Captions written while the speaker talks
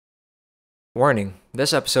Warning: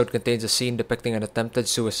 this episode contains a scene depicting an attempted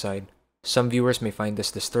suicide. Some viewers may find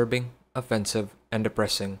this disturbing, offensive, and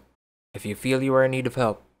depressing. If you feel you are in need of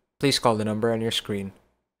help, please call the number on your screen.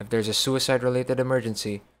 If there's a suicide-related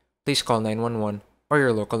emergency, please call 911 or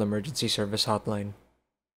your local emergency service hotline.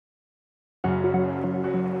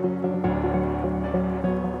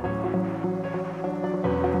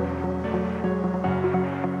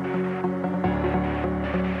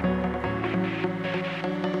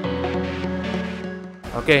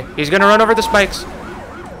 Okay, he's gonna run over the spikes.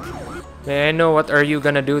 May I know what are you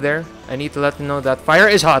gonna do there? I need to let him know that fire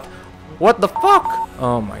is hot. What the fuck?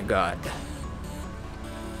 Oh my god.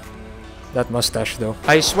 That mustache though.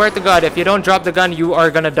 I swear to god, if you don't drop the gun, you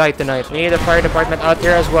are gonna die tonight. We need the fire department out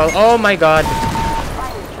here as well. Oh my god.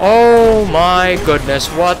 Oh my goodness,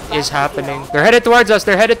 what is happening? They're headed towards us,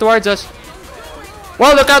 they're headed towards us.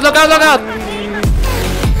 Whoa, look out, look out, look out!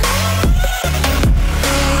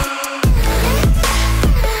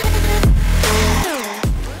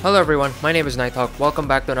 Hello everyone, my name is Nighthawk. Welcome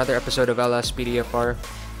back to another episode of LSPDFR.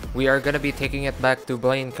 We are going to be taking it back to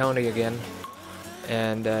Blaine County again.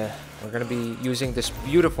 And we're going to be using this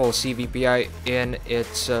beautiful CVPI in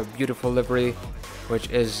its beautiful livery, which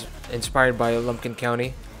is inspired by Lumpkin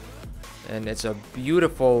County. And it's a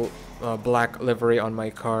beautiful black livery on my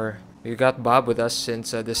car. We got Bob with us since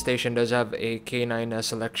the station does have a K9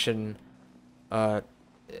 selection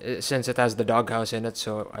since it has the doghouse in it.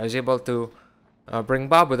 So I was able to bring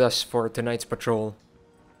Bob with us for tonight's patrol.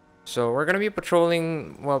 So we're gonna be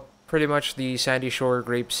patrolling, well, pretty much the Sandy Shore,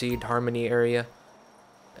 Grapeseed, Harmony area.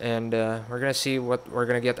 And we're gonna see what we're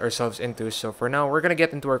gonna get ourselves into. So for now, we're gonna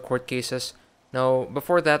get into our court cases. Now,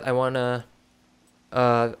 before that, I wanna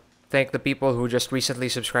thank the people who just recently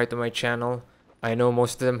subscribed to my channel. I know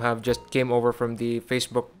most of them have just came over from the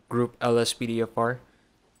Facebook group LSPDFR.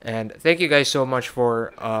 And thank you guys so much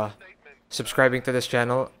for subscribing to this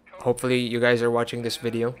channel. Hopefully you guys are watching this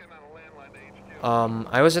video.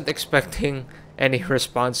 I wasn't expecting any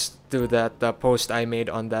response to that post I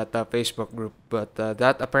made on that Facebook group, but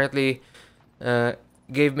that apparently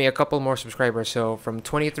gave me a couple more subscribers. So from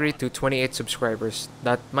 23 to 28 subscribers.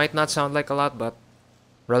 That might not sound like a lot, but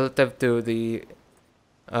relative to the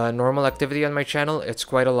normal activity on my channel, it's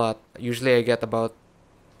quite a lot. Usually I get about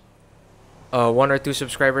 1 or 2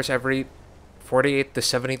 subscribers every 48 to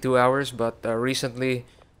 72 hours, but recently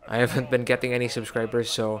I haven't been getting any subscribers,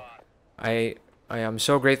 so I am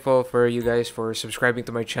so grateful for you guys for subscribing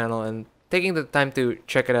to my channel and taking the time to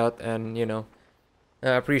check it out and, you know,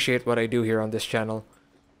 appreciate what I do here on this channel.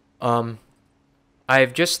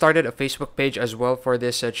 I've just started a Facebook page as well for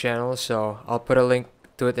this channel, so I'll put a link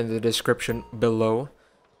to it in the description below.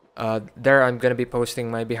 There I'm gonna be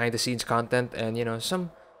posting my behind the scenes content and, you know, some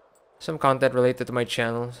content related to my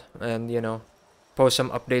channel, and, you know, post some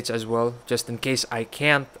updates as well, just in case I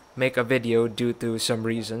can't make a video due to some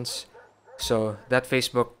reasons. So that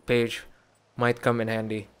Facebook page might come in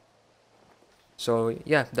handy. So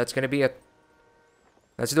yeah, that's gonna be it.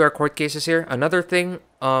 Let's do our court cases here. Another thing,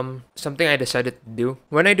 something I decided to do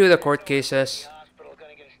when I do the court cases,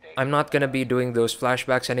 I'm not gonna be doing those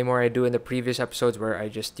flashbacks anymore I do in the previous episodes, where I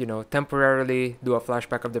just, you know, temporarily do a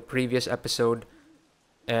flashback of the previous episode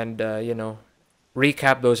and you know,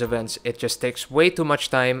 recap those events. It just takes way too much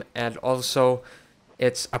time, and also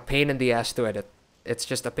it's a pain in the ass to edit. It's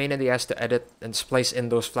just a pain in the ass to edit and splice in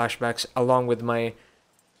those flashbacks along with my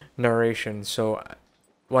narration. So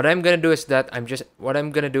what I'm gonna do is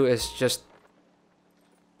just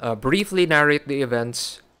briefly narrate the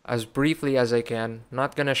events as briefly as I can.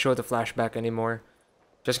 Not gonna show the flashback anymore.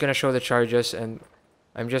 Just gonna show the charges, and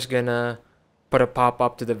I'm just gonna put a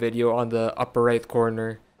pop-up to the video on the upper right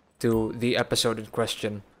corner to the episode in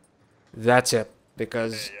question. That's it,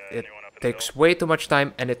 because it takes way too much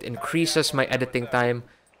time and it increases my editing time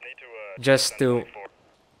just to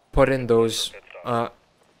put in those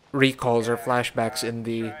recalls or flashbacks in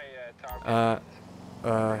the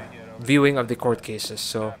viewing of the court cases.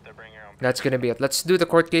 So that's gonna be it. Let's do the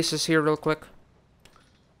court cases here real quick.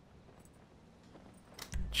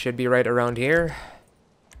 Should be right around here.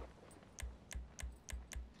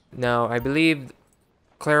 Now, I believe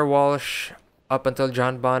Claire Walsh up until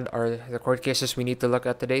John Bond are the court cases we need to look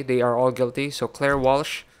at today. They are all guilty. So Claire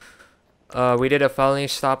Walsh, we did a felony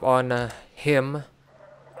stop on him,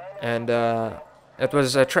 and it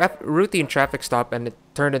was a routine traffic stop, and it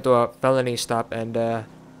turned into a felony stop, and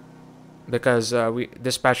because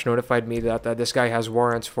dispatch notified me that this guy has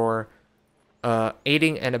warrants for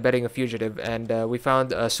aiding and abetting a fugitive, and we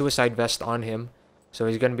found a suicide vest on him. So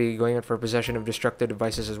he's going to be going in for possession of destructive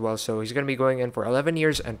devices as well. So he's going to be going in for 11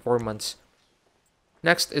 years and 4 months.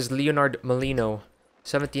 Next is Leonard Molino.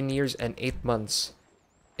 17 years and 8 months.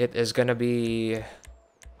 It is gonna be...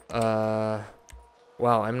 wow,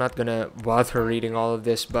 I'm not gonna bother reading all of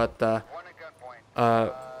this, but...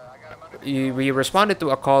 we responded to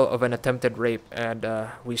a call of an attempted rape, and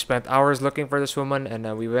we spent hours looking for this woman,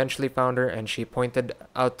 and we eventually found her, and she pointed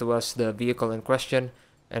out to us the vehicle in question.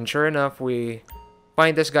 And sure enough, we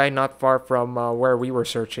find this guy not far from where we were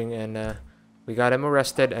searching, and we got him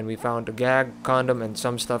arrested, and we found a gag, condom, and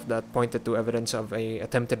some stuff that pointed to evidence of a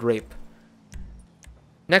attempted rape.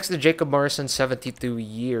 Next to Jacob Morrison, 72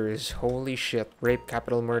 years. Holy shit. Rape,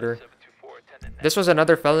 capital murder. This was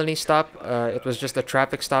another felony stop. It was just a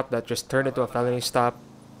traffic stop that just turned into a felony stop.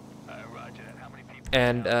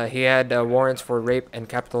 And he had warrants for rape and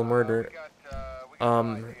capital murder.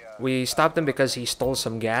 We stopped him because he stole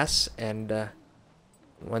some gas, and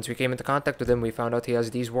once we came into contact with him, we found out he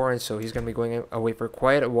has these warrants, so he's going to be going away for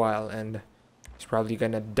quite a while, and he's probably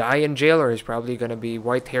going to die in jail, or he's probably going to be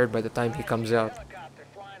white-haired by the time he comes out.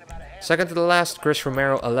 Second to the last, Chris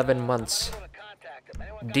Romero, 11 months.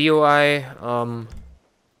 DUI,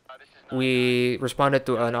 we responded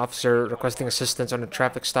to an officer requesting assistance on a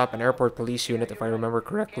traffic stop, an airport police unit, if I remember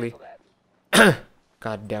correctly.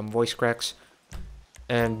 Goddamn voice cracks.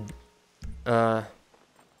 And,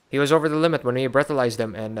 he was over the limit when we breathalyzed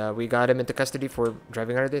him, and we got him into custody for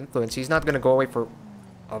driving under the influence. He's not going to go away for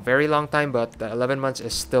a very long time, but 11 months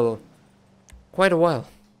is still quite a while.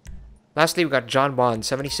 Lastly, we got John Bond,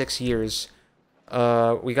 76 years.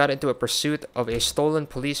 We got into a pursuit of a stolen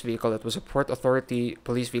police vehicle. It was a Port Authority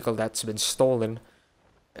police vehicle that's been stolen.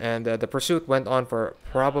 And the pursuit went on for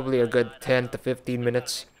probably a good 10 to 15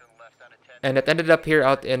 minutes. And it ended up here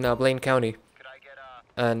out in Blaine County.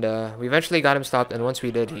 And we eventually got him stopped, and once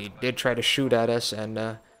we did, he did try to shoot at us,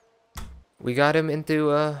 and we got him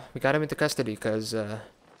into custody because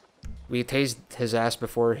we tased his ass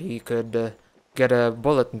before he could get a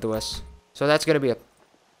bullet into us. So that's gonna be it.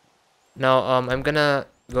 Now I'm gonna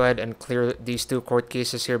go ahead and clear these two court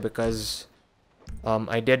cases here because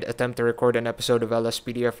I did attempt to record an episode of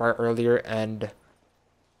LSPDFR earlier, and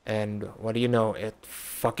what do you know, it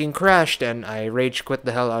fucking crashed, and I rage quit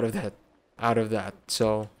the hell out of that.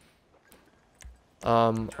 So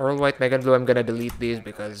Earl White, Megan Blue, I'm gonna delete these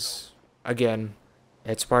because again,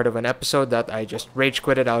 it's part of an episode that I just rage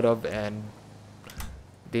quitted out of, and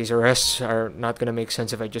these arrests are not gonna make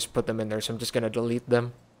sense if I just put them in there, so I'm just gonna delete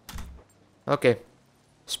them. Okay,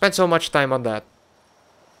 spent so much time on that.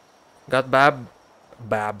 Got Bab,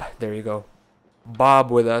 there you go, Bob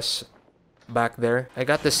with us back there. I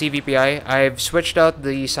got the CVPI. I've switched out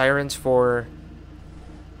the sirens for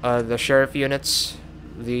the sheriff units.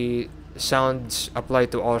 The sounds apply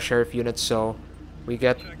to all sheriff units, so we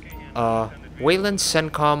get Wayland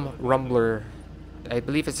Cencom Rumbler. I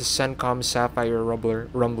believe it's a Cencom Sapphire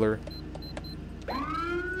Rumbler.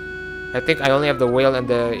 I think I only have the Whale and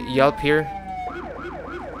the Yelp here.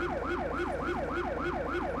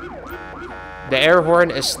 The air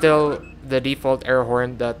horn is still the default air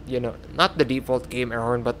horn that, you know, not the default game air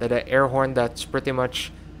horn, but the air horn that's pretty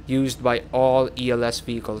much used by all ELS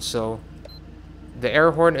vehicles. So the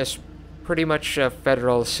air horn is pretty much a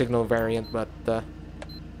federal signal variant, but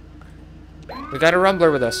we got a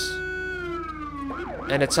Rumbler with us,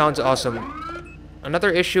 and it sounds awesome. Another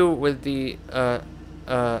issue with the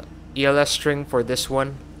ELS string for this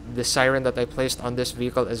one, the siren that I placed on this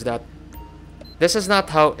vehicle, is that this is not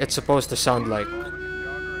how it's supposed to sound like.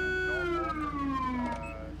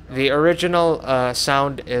 The original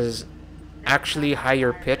sound is actually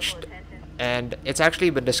higher pitched, and it's actually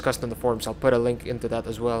been discussed on the forums. I'll put a link into that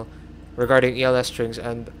as well regarding ELS strings,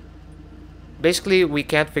 and basically we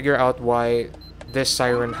can't figure out why this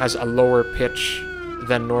siren has a lower pitch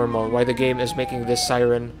than normal, why the game is making this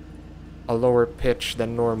siren a lower pitch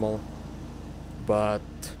than normal, but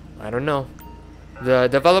I don't know. The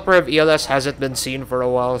developer of ELS hasn't been seen for a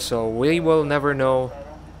while, so we will never know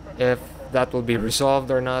if that will be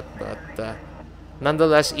resolved or not, but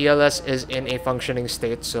nonetheless, ELS is in a functioning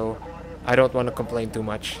state, so I don't want to complain too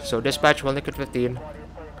much. So dispatch, well, Liquid 15.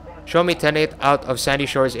 Show me 10-8 out of Sandy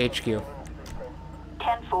Shores HQ.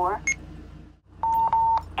 10-4.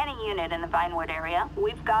 Any unit in the Vinewood area.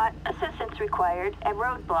 We've got assistance required at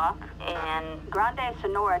Roadblock in Grande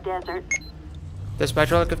Sonora Desert.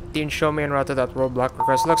 Dispatch, well, Liquid 15, show me en route to that roadblock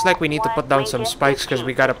request. Looks like we need to put down some spikes because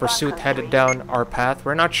we got a pursuit headed down our path.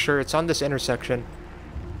 We're not sure. It's on this intersection.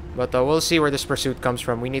 But we'll see where this pursuit comes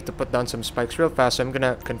from. We need to put down some spikes real fast, so I'm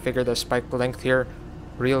gonna configure the spike length here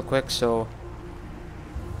real quick. So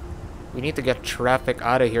we need to get traffic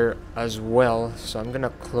out of here as well. So I'm gonna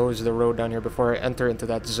close the road down here before I enter into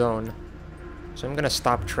that zone. So I'm gonna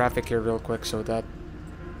stop traffic here real quick so that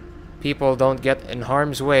people don't get in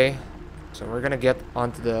harm's way. So we're gonna get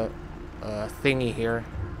onto the thingy here.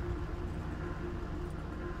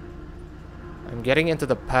 I'm getting into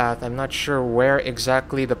the path. I'm not sure where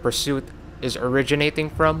exactly the pursuit is originating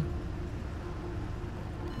from.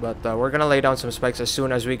 But we're gonna lay down some spikes as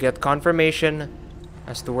soon as we get confirmation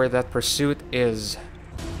as to where that pursuit is.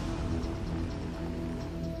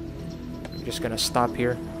 I'm just gonna stop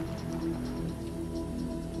here.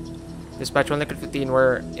 Dispatch 1 Liquid 15,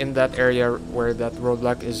 we're in that area where that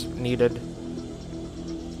roadblock is needed.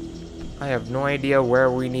 I have no idea where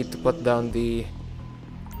we need to put down the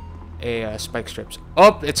spike strips.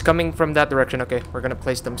 Oh, it's coming from that direction. Okay, we're gonna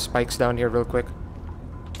place them spikes down here real quick.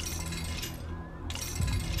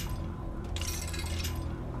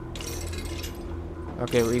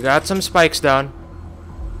 Okay, we got some spikes down.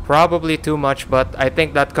 Probably too much, but I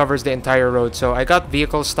think that covers the entire road. So I got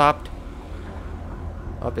vehicles stopped.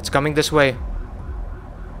 Oh, it's coming this way.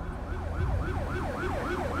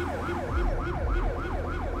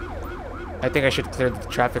 I think I should clear the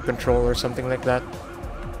traffic control or something like that.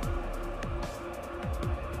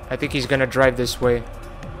 I think he's gonna drive this way.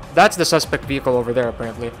 That's the suspect vehicle over there,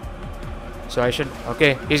 apparently. So I should...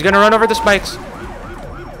 Okay, he's gonna run over the spikes.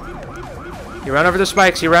 He ran over the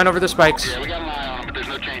spikes. He ran over the spikes. Yeah, we got an eye on him, but there's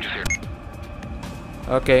no changes here.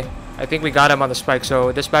 Okay, I think we got him on the spike.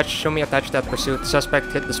 So dispatch, show me attached that pursuit.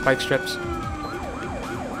 Suspect hit the spike strips.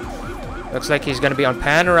 Looks like he's gonna be on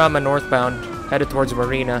Panorama northbound, headed towards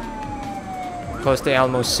Marina, close to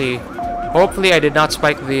Alamo C. Hopefully I did not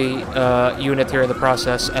spike the unit here in the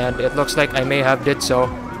process, and it looks like I may have did so.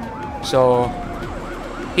 So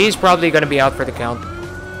he's probably gonna be out for the count.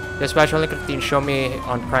 Dispatch 1 Liquid 15, show me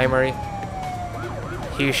on primary.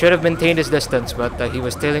 He should have maintained his distance, but he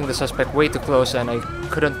was tailing the suspect way too close, and I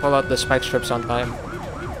couldn't pull out the spike strips on time.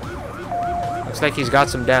 Looks like he's got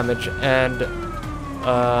some damage, and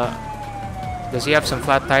does he have some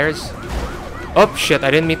flat tires? Oh shit,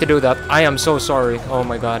 I didn't mean to do that. I am so sorry. Oh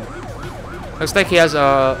my god. Looks like he has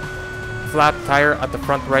a flat tire at the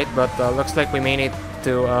front right, but looks like we may need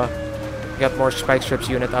to get more spike strips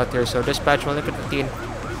unit out there. So dispatch 1 Liquid 15.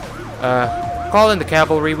 Call in the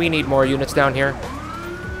cavalry. We need more units down here.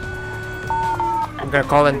 I'm gonna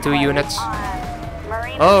call in 2 units.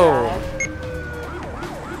 Oh!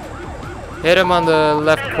 Hit him on the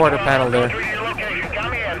left quarter panel there.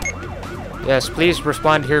 Yes, please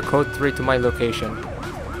respond here, code 3 to my location.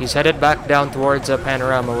 He's headed back down towards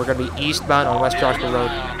Panorama. We're gonna be eastbound on West Joshua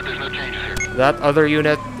Road. That other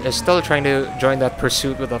unit is still trying to join that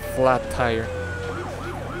pursuit with a flat tire.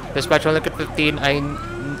 Dispatch 1 Liquid 15,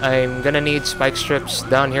 I'm gonna need spike strips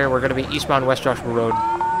down here. We're gonna be eastbound West Joshua Road.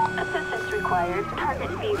 Assistance required. Target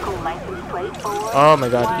vehicle license plate 4. Oh my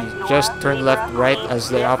god, he just turned left right as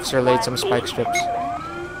the officer laid some spike strips.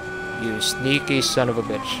 You sneaky son of a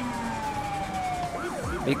bitch.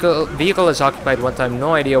 Vehicle is occupied one time.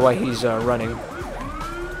 No idea why he's running.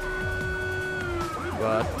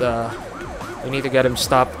 But we need to get him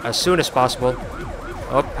stopped as soon as possible.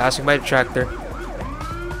 Oh, passing by the tractor.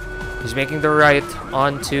 He's making the right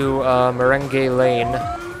onto Merengue Lane.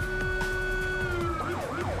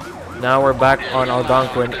 Now we're back on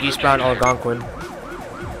Algonquin, eastbound Algonquin.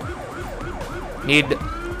 Need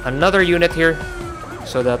another unit here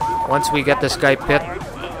so that once we get this guy pit,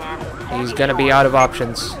 he's gonna be out of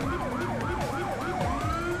options.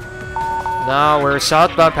 Now we're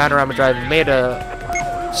southbound Panorama Drive. Made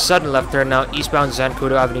a sudden left turn now, eastbound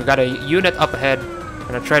Zancudo Avenue. Got a unit up ahead.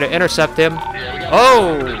 Gonna try to intercept him.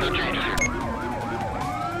 Oh!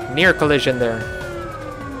 Near collision there.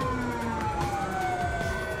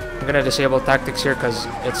 I'm gonna disable tactics here because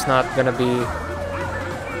it's not gonna be...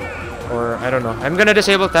 Or, I don't know. I'm gonna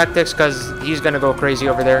disable tactics because he's gonna go crazy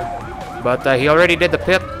over there. But he already did the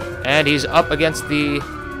pit. And he's up against the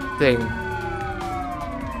thing.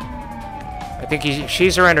 I think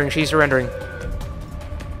she's surrendering. She's surrendering.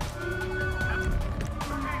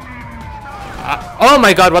 Oh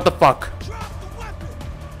my god, what the fuck?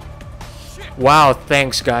 Wow,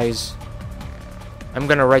 thanks guys. I'm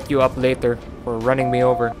gonna write you up later for running me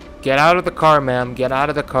over. Get out of the car, ma'am. Get out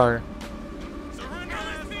of the car.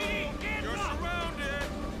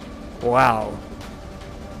 Wow.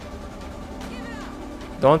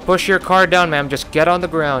 Don't push your car down, ma'am. Just get on the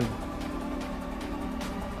ground.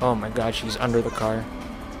 Oh my god, she's under the car.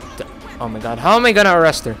 Oh my god, how am I gonna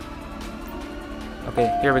arrest her?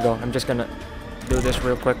 Okay, here we go. I'm just gonna do this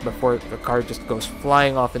real quick before the car just goes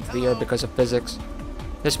flying off into the air because of physics.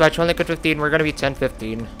 Dispatch 1 Liquid 15, we're gonna be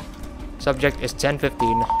 1015. Subject is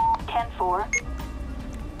 1015. 10-4.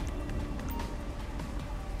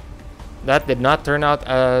 That did not turn out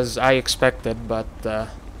as I expected, but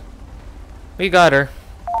we got her.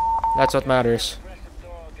 That's what matters.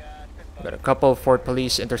 Got a couple Ford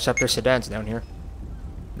Police Interceptor sedans down here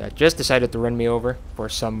that just decided to run me over for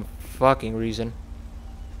some fucking reason.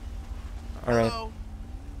 Alright.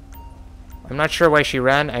 I'm not sure why she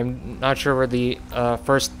ran. I'm not sure where the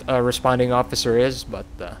first responding officer is, but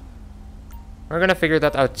we're gonna figure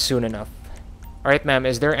that out soon enough. Alright, ma'am,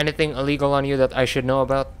 is there anything illegal on you that I should know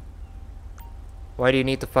about? Why do you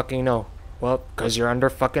need to fucking know? Well, because you're under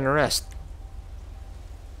fucking arrest.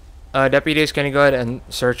 Deputies, can you go ahead and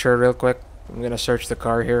search her real quick? I'm gonna search the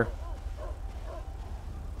car here.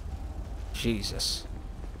 Jesus.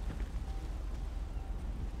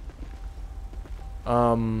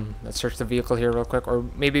 Let's search the vehicle here real quick, or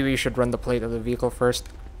maybe we should run the plate of the vehicle first.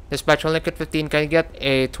 Dispatch on Liquid 15, can you get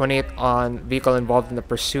a 28 on vehicle involved in the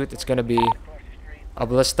pursuit? It's gonna be a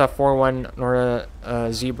Ballista 41 Nora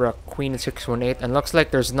Zebra Queen 618, and looks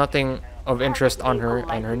like there's nothing of interest on her,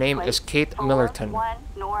 and her name is Kate Millerton.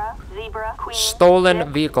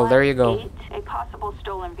 Stolen vehicle, there you go. A possible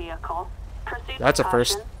stolen vehicle. That's a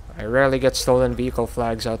first. I rarely get stolen vehicle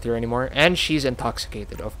flags out here anymore, and she's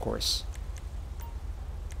intoxicated, of course.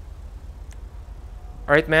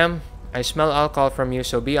 Alright, ma'am, I smell alcohol from you,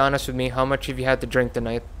 so be honest with me. How much have you had to drink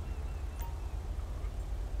tonight?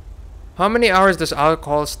 How many hours does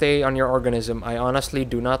alcohol stay on your organism? I honestly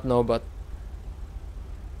do not know, but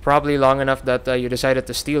probably long enough that you decided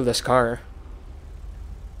to steal this car.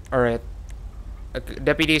 Alright.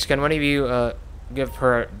 Deputies, can one of you give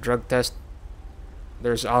her a drug test?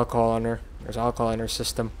 There's alcohol on her. There's alcohol in her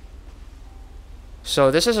system.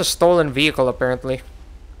 So this is a stolen vehicle, apparently.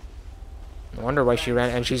 No wonder why she ran,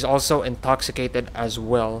 and she's also intoxicated as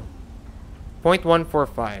well.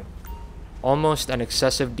 0.145. Almost an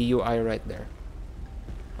excessive DUI right there.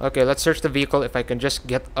 Okay, let's search the vehicle. If I can just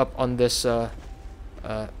get up on this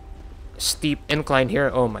steep incline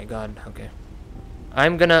here. Oh my god, okay.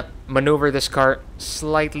 I'm gonna maneuver this car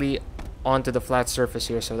slightly onto the flat surface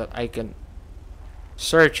here so that I can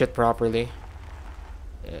search it properly.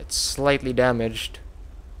 It's slightly damaged.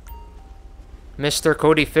 Mr.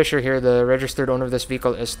 Cody Fisher here, the registered owner of this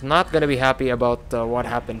vehicle, is not gonna be happy about what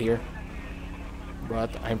happened here. But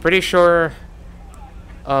I'm pretty sure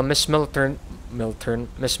Miss Millerton,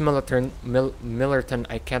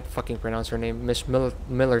 I can't fucking pronounce her name, Miss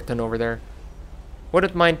Millerton over there,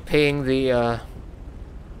 wouldn't mind paying the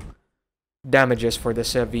damages for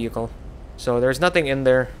this vehicle. So there's nothing in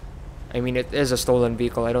there. I mean, it is a stolen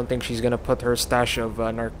vehicle. I don't think she's gonna put her stash of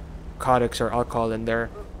narcotics or alcohol in there.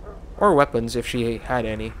 Or weapons, if she had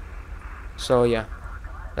any. So, yeah.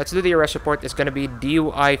 Let's do the arrest report. It's gonna be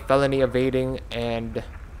DUI, felony evading, and...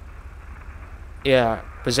 yeah,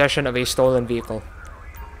 possession of a stolen vehicle.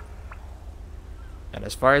 And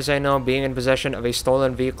as far as I know, being in possession of a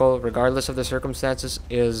stolen vehicle, regardless of the circumstances,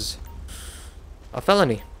 is a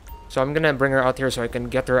felony. So I'm gonna bring her out here so I can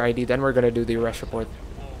get her ID, then we're gonna do the arrest report.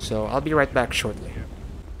 So I'll be right back shortly.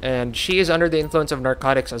 And she is under the influence of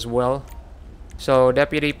narcotics as well. So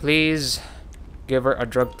deputy, please give her a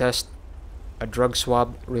drug test, a drug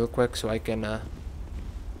swab real quick so I can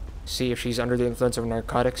see if she's under the influence of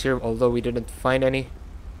narcotics here, although we didn't find any.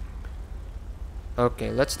 Okay,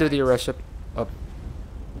 let's do the arrest report.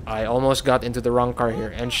 I almost got into the wrong car here,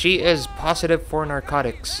 and she is positive for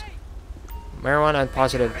narcotics. Marijuana and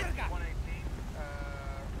positive.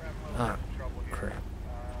 Ah, crap.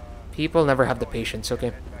 People never have the patience,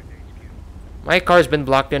 okay? My car's been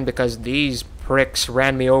blocked in because these pricks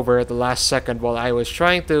ran me over at the last second while I was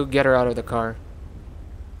trying to get her out of the car.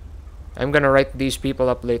 I'm gonna write these people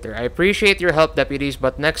up later. I appreciate your help, deputies,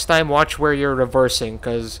 but next time watch where you're reversing,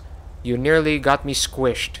 cause you nearly got me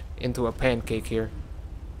squished into a pancake here.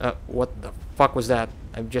 What the fuck was that?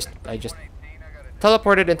 I just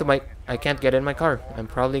teleported into my... I can't get in my car. I'm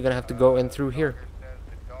probably gonna have to go in through here.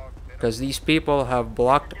 Because these people have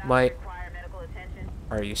blocked my...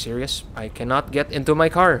 Are you serious? I cannot get into my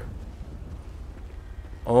car.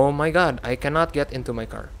 Oh my god, I cannot get into my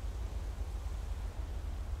car.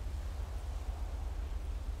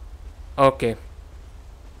 Okay.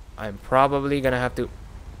 I'm probably gonna have to...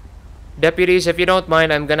 Deputies, if you don't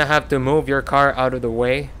mind, I'm gonna have to move your car out of the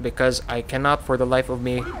way because I cannot for the life of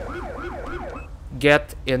me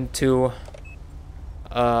get into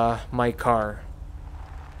my car.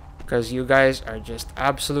 Because you guys are just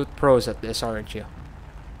absolute pros at this, aren't you?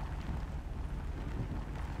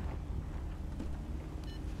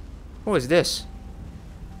 Who is this?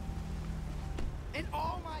 In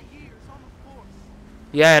all my years on the force.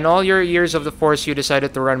 Yeah, in all your years of the force, you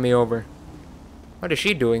decided to run me over. What is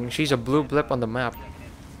she doing? She's a blue blip on the map.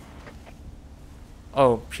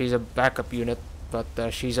 Oh, she's a backup unit, but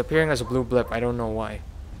she's appearing as a blue blip. I don't know why.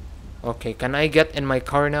 Okay, can I get in my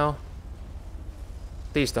car now?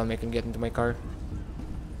 Please don't make him get into my car.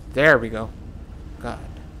 There we go. God.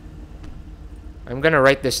 I'm gonna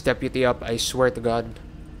write this deputy up, I swear to God.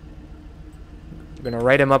 I'm gonna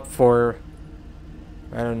write him up for,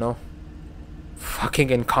 I don't know, fucking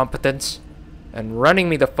incompetence and running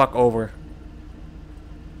me the fuck over.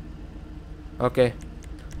 Okay.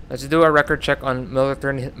 Let's do a record check on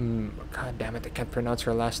Millerton. God damn it, I can't pronounce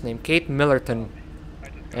her last name. Kate Millerton.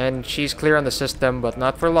 And she's clear on the system, but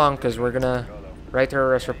not for long, because we're gonna write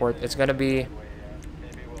her arrest report. It's gonna be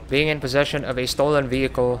being in possession of a stolen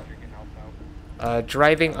vehicle,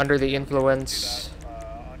 driving under the influence,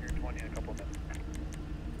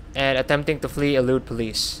 and attempting to flee, elude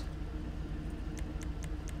police.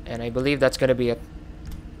 And I believe that's gonna be it.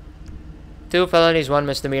 2 felonies, 1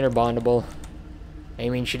 misdemeanor, bondable. I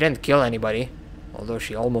mean, she didn't kill anybody, although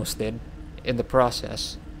she almost did in the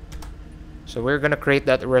process. So we're gonna create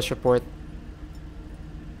that arrest report.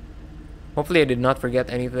 Hopefully I did not forget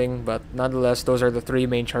anything, but nonetheless, those are the 3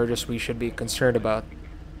 main charges we should be concerned about.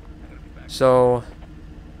 So,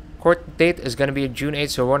 court date is gonna be June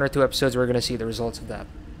 8th, so 1 or 2 episodes we're gonna see the results of that.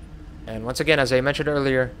 And once again, as I mentioned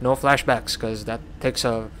earlier, no flashbacks, because that takes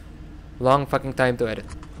a long fucking time to edit.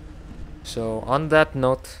 So, on that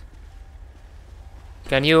note,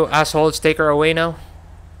 can you assholes take her away now?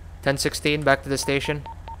 1016, back to the station.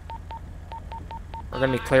 We're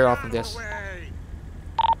gonna be clear off of this.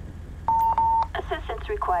 Assistance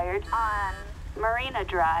required on Marina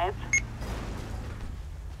Drive.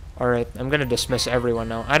 Alright, I'm gonna dismiss everyone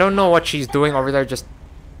now. I don't know what she's doing over there, just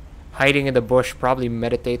hiding in the bush, probably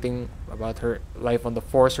meditating about her life on the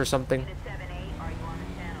force or something.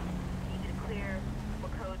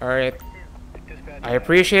 Alright. I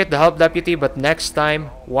appreciate the help, deputy, but next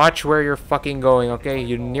time, watch where you're fucking going, okay?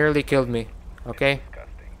 You nearly killed me, okay?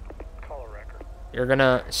 You're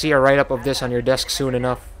gonna see a write-up of this on your desk soon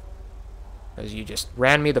enough. Because you just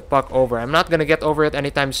ran me the fuck over. I'm not gonna get over it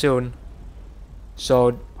anytime soon.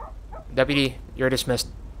 So, deputy, you're dismissed.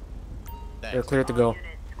 You're clear to go.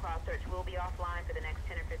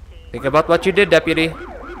 Think about what you did, deputy.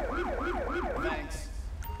 Thanks.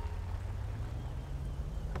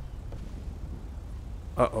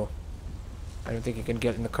 Uh-oh. I don't think he can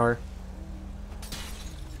get in the car.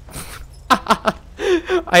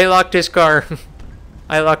 I locked his car.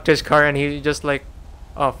 I locked his car and he just like,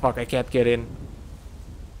 oh fuck, I can't get in.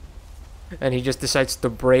 And he just decides to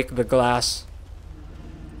break the glass.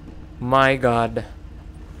 My god.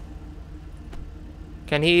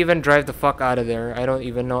 Can he even drive the fuck out of there? I don't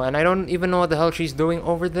even know. And I don't even know what the hell she's doing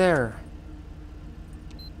over there.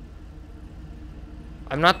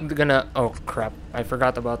 I'm not gonna... Oh crap. I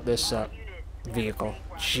forgot about this vehicle.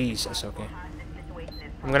 Jesus, okay.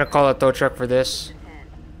 I'm gonna call a tow truck for this.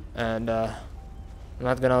 And I'm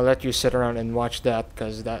not gonna let you sit around and watch that,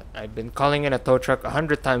 because that I've been calling in a tow truck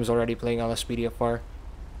 100 times already playing LSPDFR.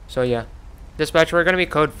 So yeah. Dispatch, we're gonna be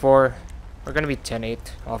code 4. We're gonna be 10-8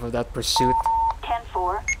 off of that pursuit.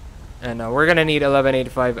 10-4. And we're gonna need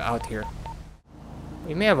 1185 out here.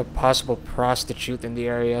 We may have a possible prostitute in the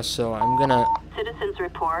area, so I'm gonna... Citizens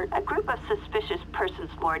report a group of suspicious persons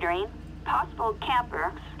loitering, possible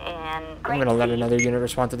camper, and... I'm gonna let another unit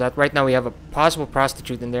respond to that. Right now we have a possible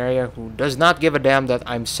prostitute in the area who does not give a damn that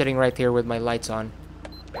I'm sitting right here with my lights on.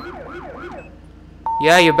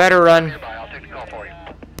 Yeah, you better run. I'll take the call for you.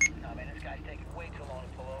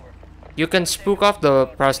 You can spook off the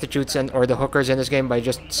prostitutes and or the hookers in this game by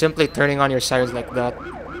just simply turning on your sirens like that.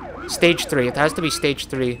 Stage 3. It has to be stage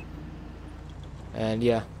 3. And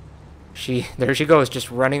yeah. There she goes,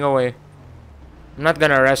 just running away. I'm not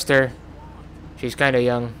gonna arrest her. She's kinda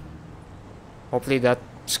young. Hopefully that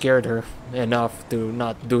scared her enough to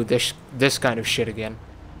not do this kind of shit again.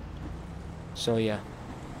 So yeah.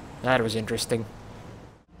 That was interesting.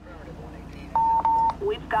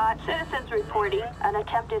 We've got citizens reporting an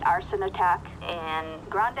attempted arson attack in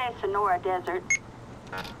Grande Sonora Desert.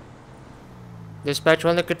 Dispatch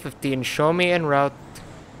 1 Liquid 15, show me en route.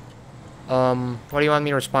 What do you want me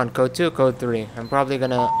to respond? Code 2, code 3. I'm probably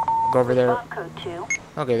gonna go over there. Code 2.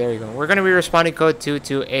 Okay, there you go. We're gonna be responding code 2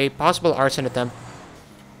 to a possible arson attempt.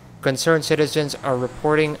 Concerned citizens are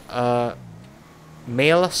reporting a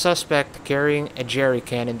male suspect carrying a jerry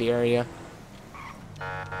can in the area.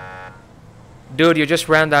 Dude, you just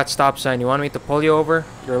ran that stop sign. You want me to pull you over?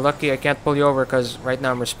 You're lucky I can't pull you over because right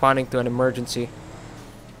now I'm responding to an emergency.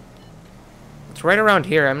 It's right around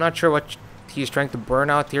here. I'm not sure what he's trying to burn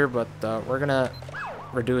out here, but we're gonna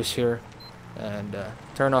reduce here and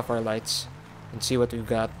turn off our lights and see what we've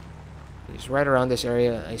got. He's right around this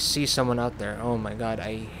area. I see someone out there. Oh my god,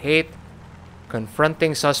 I hate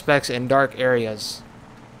confronting suspects in dark areas.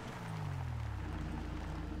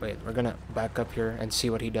 Wait, we're gonna back up here and see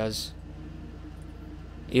what he does.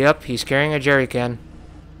 Yep, he's carrying a jerry can.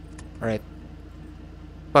 Alright.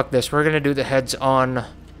 Fuck this, we're gonna do the heads-on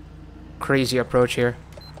crazy approach here.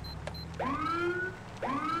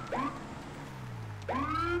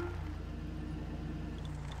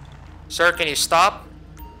 Sir, can you stop?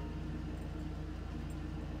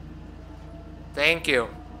 Thank you.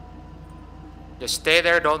 Just stay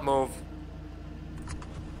there, don't move.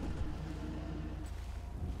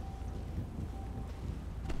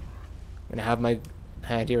 I'm gonna have my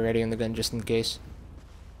hand here ready on the gun just in case.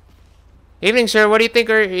 Evening, sir. What do you think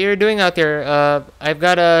you're doing out there? I've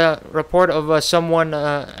got a report of someone.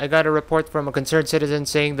 I got a report from a concerned citizen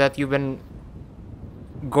saying that you've been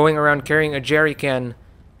going around carrying a jerry can.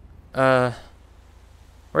 Where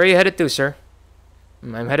are you headed to, sir?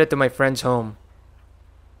 I'm headed to my friend's home.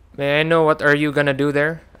 May I know what are you gonna do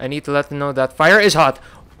there? I need to let them know that fire is hot.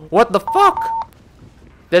 What the fuck?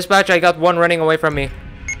 Dispatch, I got one running away from me.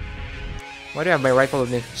 Why do I have my rifle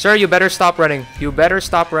with me? Sir, you better stop running. You better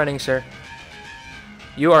stop running, sir.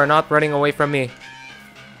 You are not running away from me.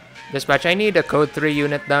 Dispatch, I need a code 3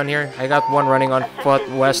 unit down here. I got one running on foot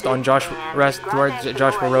west on towards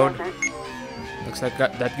Joshua Road. Looks like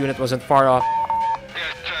that unit wasn't far off.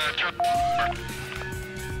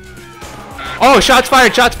 Oh, shots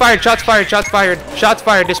fired, shots fired, shots fired, shots fired, shots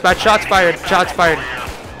fired, dispatch, shots fired, shots fired.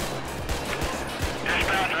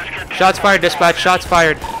 Shots fired, dispatch, shots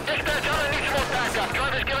fired.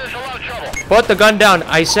 Put the gun down.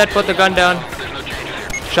 I said put the gun down.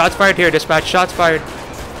 Shots fired here, dispatch, shots fired.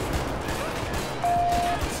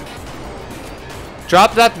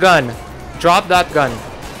 Drop that gun. Drop that gun.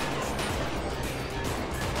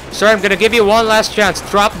 Sir, I'm gonna give you one last chance.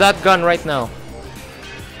 Drop that gun right now.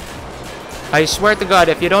 I swear to God,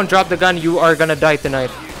 if you don't drop the gun, you are gonna die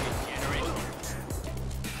tonight.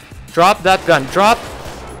 Drop that gun. Drop.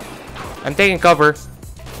 I'm taking cover.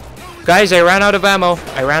 Guys, I ran out of ammo.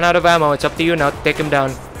 I ran out of ammo. It's up to you now to take him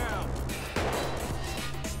down.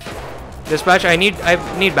 Dispatch, I need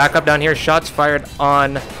backup down here. Shots fired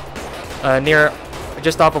on near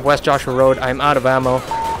just off of West Joshua Road. I'm out of ammo.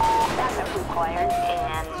 Backup required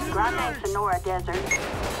in Grande Sonora Desert.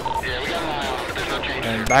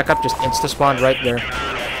 And backup just insta-spawned right there.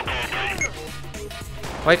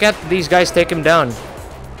 Why can't these guys take him down?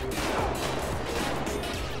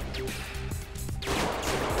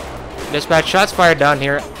 Dispatch, shots fired down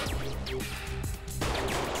here.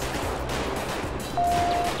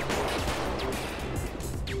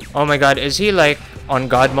 Oh my god, is he like on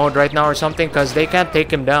God mode right now or something? Because they can't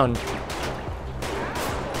take him down.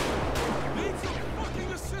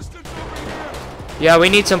 Yeah, we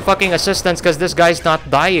need some fucking assistance because this guy's not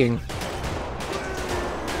dying.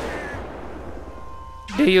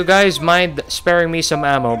 Do you guys mind sparing me some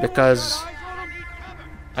ammo? Because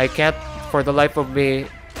I can't, for the life of me,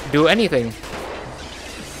 do anything.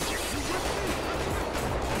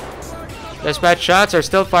 Dispatch, shots are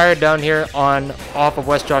still fired down here on off of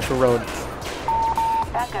West Joshua Road.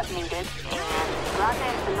 Backup needed in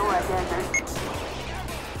Grande Sonora Desert.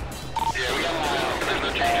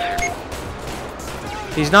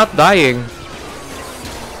 He's not dying.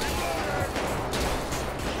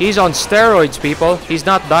 He's on steroids, people. He's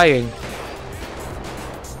not dying.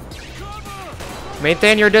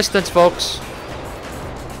 Maintain your distance, folks.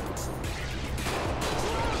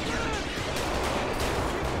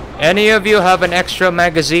 Any of you have an extra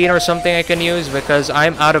magazine or something I can use? Because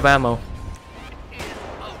I'm out of ammo.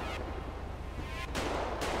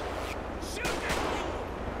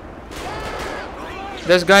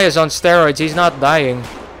 This guy is on steroids. He's not dying.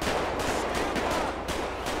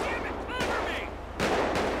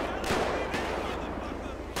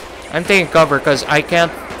 I'm taking cover because I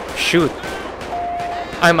can't shoot.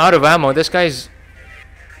 I'm out of ammo. This guy's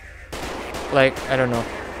like, I don't know.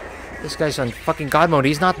 This guy's on fucking God mode.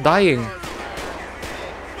 He's not dying.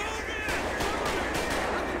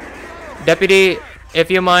 Deputy, if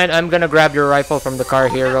you mind, I'm gonna grab your rifle from the car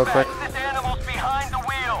here real quick.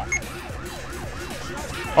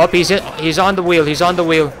 Oh, he's on the wheel. He's on the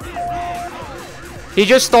wheel. He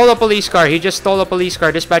just stole a police car. He just stole a police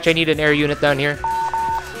car. Dispatch, I need an air unit down here.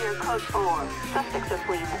 Clear code 4. Suspects are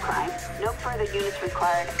fleeing the crime. No further units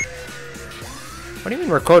required. What do you mean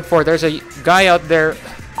we're code 4? There's a guy out there.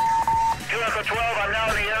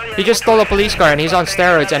 He just stole a police car and he's on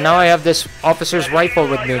steroids, and now I have this officer's rifle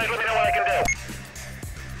with me.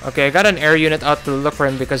 Okay, I got an air unit out to look for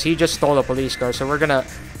him because he just stole a police car, so we're gonna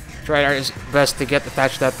try our best to get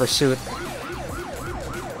attached to that pursuit.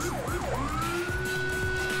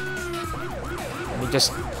 Let me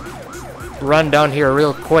just run down here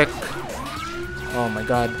real quick. Oh my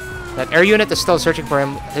god. That air unit is still searching for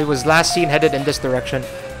him. He was last seen headed in this direction.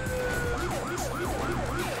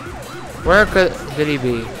 Where did he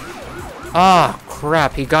be? Ah,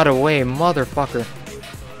 crap. He got away, motherfucker.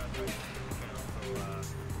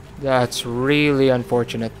 That's really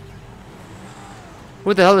unfortunate.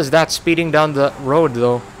 Who the hell is that speeding down the road,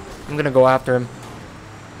 though? I'm gonna go after him.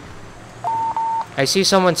 I see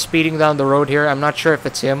someone speeding down the road here. I'm not sure if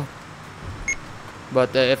it's him.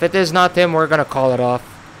 But if it is not him, we're gonna call it off.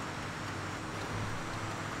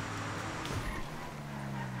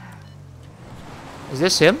 Is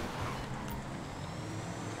this him?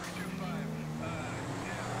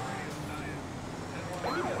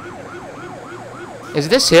 Is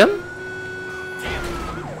this him?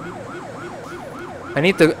 I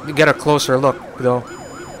need to get a closer look, though.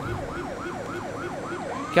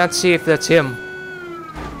 Can't see if that's him.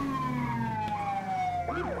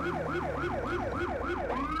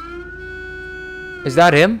 Is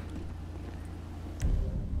that him?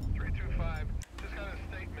 325. Just got a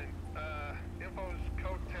statement. Info's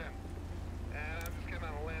code 10. And I'm just getting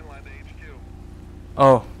on a landline to HQ.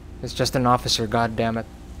 Oh, it's just an officer, god damn it.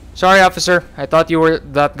 Sorry, officer. I thought you were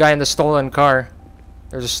that guy in the stolen car.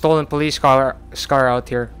 There's a stolen police car out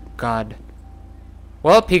here. God.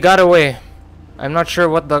 Well, he got away. I'm not sure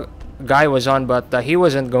what the guy was on, but he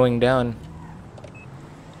wasn't going down.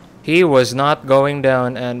 He was not going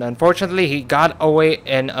down, and unfortunately, he got away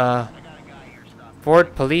in a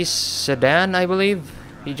Ford police sedan, I believe.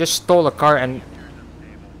 He just stole a car and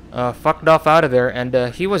fucked off out of there,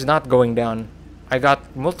 and he was not going down. I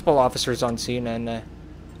got multiple officers on scene, and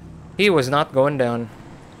he was not going down.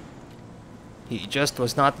 He just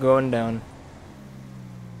was not going down.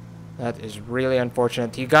 That is really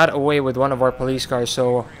unfortunate. He got away with one of our police cars,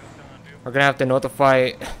 so we're gonna have to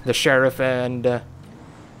notify the sheriff and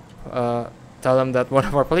tell him that one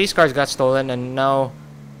of our police cars got stolen, and now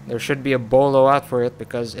there should be a bolo out for it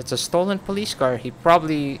because it's a stolen police car. He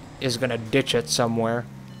probably is gonna ditch it somewhere.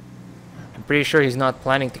 I'm pretty sure he's not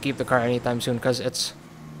planning to keep the car anytime soon because it's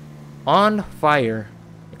on fire.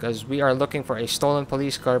 Because we are looking for a stolen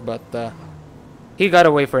police car, but he got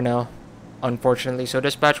away for now, unfortunately. So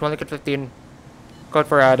dispatch 1 Liquid 15, code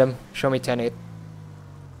for Adam, show me 10-8.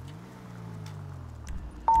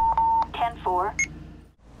 10-4.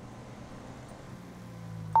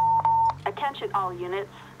 Attention all units,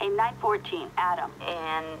 a 914 Adam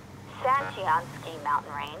in Santiansky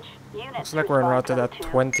Mountain Range. Units Looks like we're en route to that 2.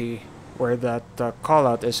 20 where that call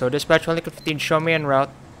out is. So dispatch 1 Liquid 15, show me en route.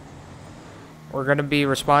 We're gonna be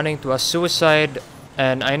responding to a suicide,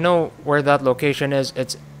 and I know where that location is.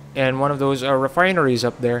 It's in one of those refineries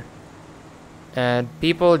up there, and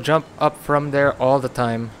people jump up from there all the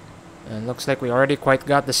time. And looks like we already quite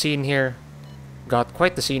got the scene here. Got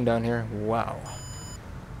quite the scene down here. Wow.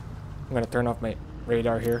 I'm gonna turn off my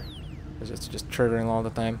radar here because it's just triggering all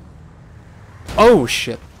the time. Oh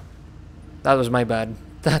shit! That was my bad.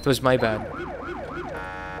 That was my bad.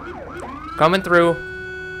 Coming through.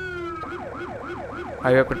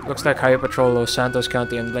 Looks like Highway Patrol, Los Santos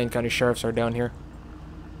County, and Blaine County Sheriffs are down here.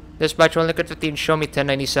 Dispatch 1 Liquid 15, show me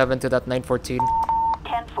 1097 to that 914.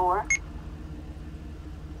 10-4.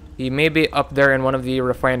 He may be up there in one of the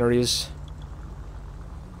refineries.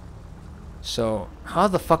 So, how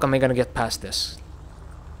the fuck am I gonna get past this?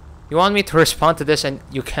 You want me to respond to this and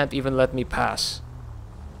you can't even let me pass.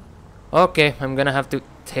 Okay, I'm gonna have to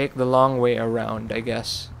take the long way around, I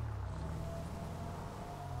guess.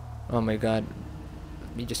 Oh my god.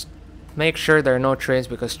 Let me just make sure there are no trains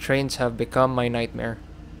because trains have become my nightmare.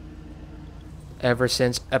 Ever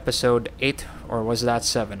since episode 8, or was that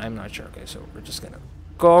 7? I'm not sure. Okay, so we're just gonna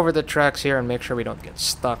go over the tracks here and make sure we don't get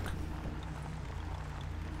stuck.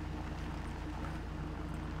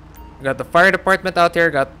 Got the fire department out here,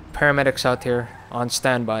 got paramedics out here on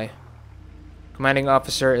standby. Commanding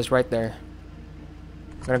officer is right there.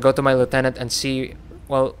 I'm gonna go to my lieutenant and see,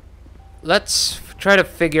 well, let's try to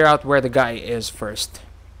figure out where the guy is first.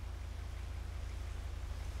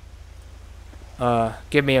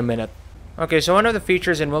 Give me a minute. Okay, so one of the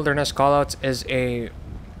features in wilderness callouts is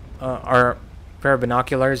our pair of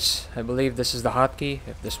binoculars. I believe this is the hotkey,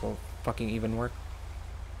 if this will fucking even work.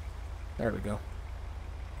 There we go.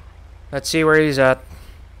 Let's see where he's at.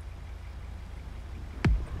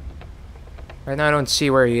 Right now I don't see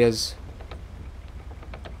where he is.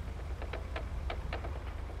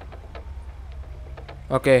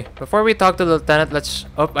 Okay, before we talk to the lieutenant, let's...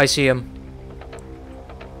 Oh, I see him.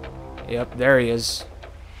 Yep, there he is.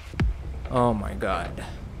 Oh my god.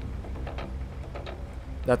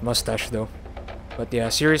 That mustache though. But yeah,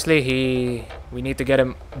 seriously, we need to get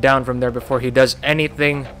him down from there before he does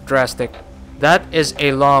anything drastic. That is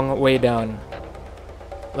a long way down.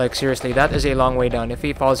 Like, seriously, that is a long way down. If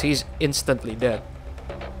he falls, he's instantly dead.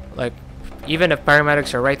 Like, even if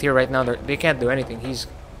paramedics are right here, right now, they can't do anything. He's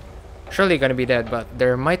surely gonna be dead, but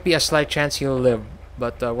there might be a slight chance he'll live.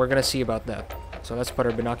 But we're gonna see about that. So let's put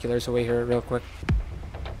our binoculars away here real quick.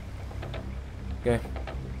 Okay.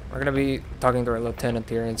 We're gonna be talking to our lieutenant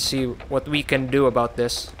here and see what we can do about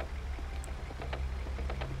this.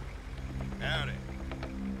 Howdy.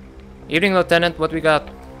 Evening, Lieutenant. What we got?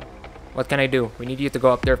 What can I do? We need you to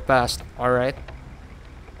go up there fast. Alright.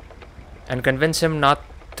 And convince him not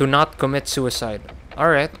to commit suicide.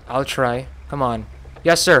 Alright, I'll try. Come on.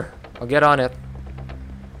 Yes, sir. I'll get on it.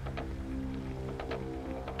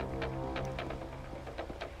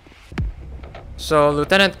 So,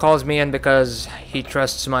 Lieutenant calls me in because he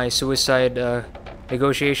trusts my suicide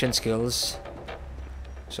negotiation skills.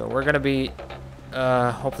 So, we're gonna be...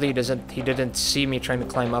 hopefully he didn't see me trying to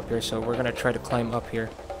climb up here, so we're gonna try to climb up here.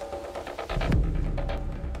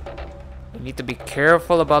 We need to be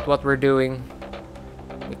careful about what we're doing,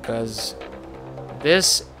 because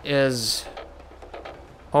this is...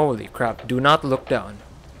 Holy crap, do not look down.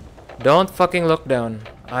 Don't fucking look down.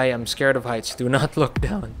 I am scared of heights. Do not look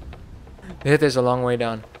down. It is a long way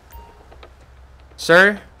down.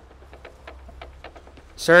 Sir?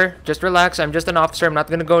 Sir, just relax. I'm just an officer. I'm not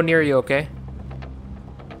gonna go near you, okay?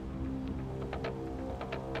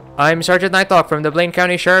 I'm Sergeant Nighthawk from the Blaine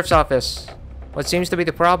County Sheriff's Office. What seems to be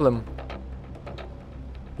the problem?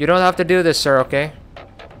 You don't have to do this, sir, okay?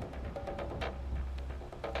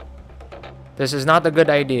 This is not a good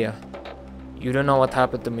idea. You don't know what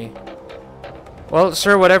happened to me. Well,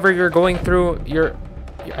 sir, whatever you're going through,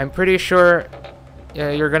 I'm pretty sure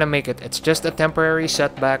you're gonna make it. It's just a temporary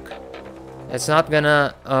setback. It's not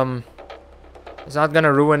gonna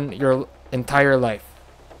ruin your entire life.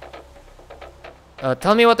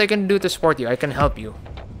 Tell me what I can do to support you. I can help you.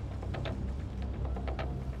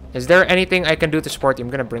 Is there anything I can do to support you?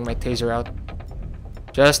 I'm gonna bring my taser out.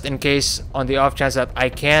 Just in case, on the off chance that I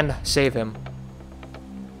can save him.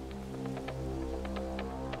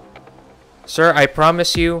 Sir, I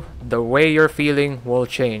promise you, the way you're feeling will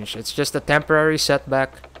change. It's just a temporary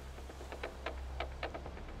setback.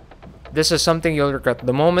 This is something you'll regret.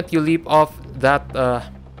 The moment you leap off that, the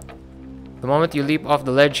moment you leap off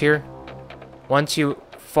the ledge here, once you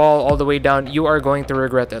fall all the way down, you are going to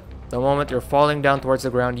regret it. The moment you're falling down towards the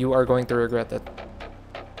ground, you are going to regret it.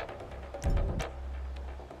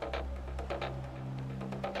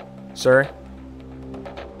 Sir?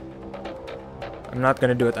 I'm not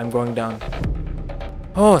gonna do it. I'm going down.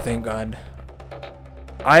 Oh, thank God.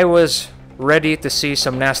 I was ready to see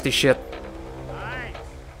some nasty shit.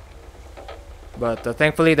 But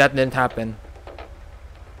thankfully that didn't happen.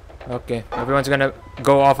 Okay, everyone's gonna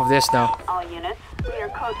go off of this now. All units, we are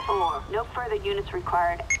code 4. No further units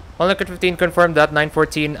required. Only code 15 confirmed that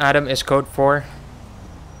 914 Adam is code 4.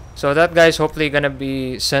 So that guy's hopefully gonna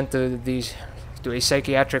be sent to a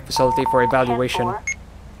psychiatric facility for evaluation. 10-4.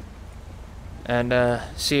 And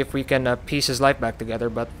see if we can piece his life back together.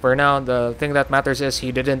 But for now, the thing that matters is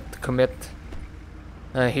he didn't commit.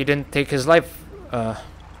 He didn't take his life.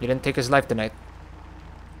 He didn't take his life tonight.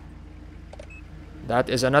 That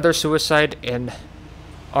is another suicide in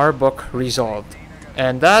our book resolved.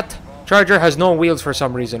 And that Charger has no wheels for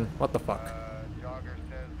some reason. What the fuck?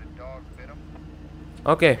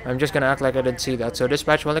 Okay, I'm just gonna act like I didn't see that. So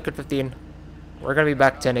dispatch 1 liquid 15. We're gonna be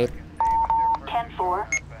back 10-8. 10-4.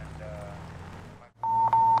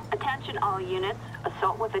 Attention all units.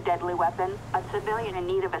 Assault with a deadly weapon. A civilian in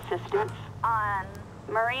need of assistance on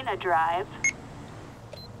Marina Drive.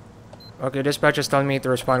 Okay, dispatch is telling me to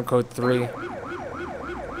respond code 3.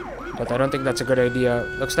 But I don't think that's a good idea.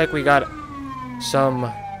 Looks like we got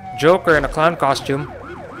some Joker in a clown costume.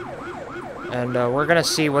 And we're gonna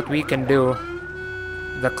see what we can do.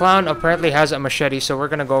 The clown apparently has a machete, so we're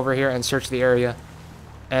gonna go over here and search the area.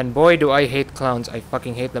 And boy, do I hate clowns. I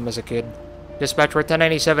fucking hate them as a kid. Dispatch, we're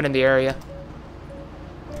 1097 in the area.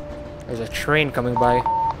 There's a train coming by.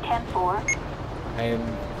 10-4. I'm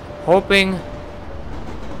hoping...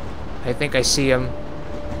 I think I see him.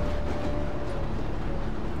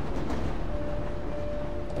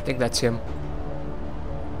 I think that's him.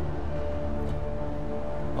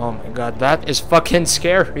 Oh my god, that is fucking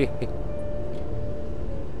scary.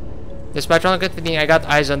 Dispatch on good 15, I got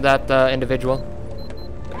eyes on that individual.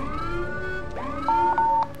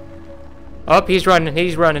 Oh, he's running,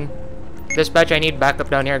 he's running. Dispatch, I need backup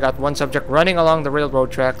down here. I got one subject running along the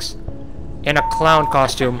railroad tracks in a clown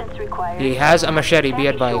costume. He has a machete, be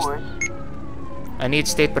advised. I need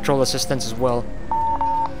state patrol assistance as well.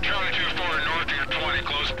 Charlie 2-4, north of your 20,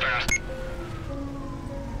 close fast.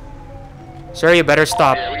 Sir, you better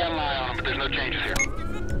stop. Yeah, we got an eye on him, but there's no changes here.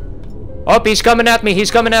 Oh, he's coming at me.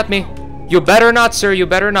 He's coming at me. You better not, sir. You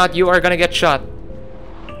better not. You are gonna get shot.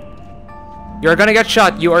 You're gonna get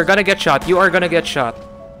shot. You are gonna get shot. You are gonna get shot.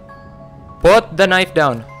 Put the knife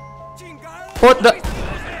down. Put the...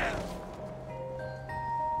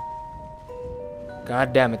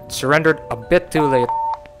 God damn it. Surrendered a bit too late.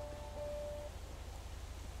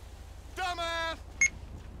 Dumbass!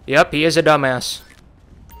 Yep, he is a dumbass.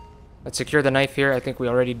 Let's secure the knife here. I think we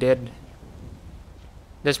already did.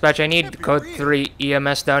 Dispatch, I need code 3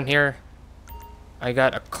 EMS down here. I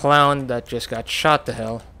got a clown that just got shot to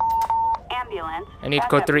hell. Ambulance. I need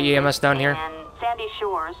code 3 EMS down here. And Sandy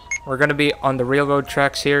Shores. We're gonna be on the railroad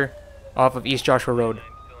tracks here, off of East Joshua Road.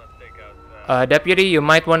 Deputy, you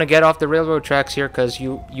might want to get off the railroad tracks here, cause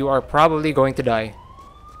you are probably going to die.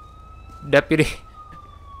 Deputy,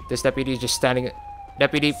 this deputy is just standing.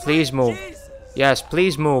 Deputy, please move. Yes,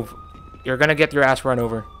 please move. You're gonna get your ass run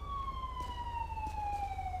over.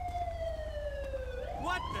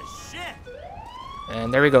 What the shit?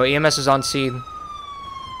 And there we go. EMS is on scene.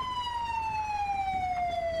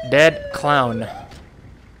 Dead clown.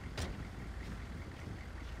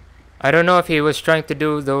 I don't know if he was trying to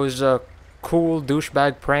do those cool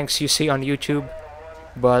douchebag pranks you see on YouTube,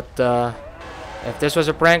 but if this was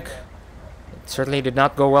a prank, it certainly did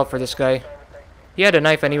not go well for this guy. He had a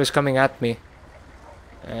knife and he was coming at me,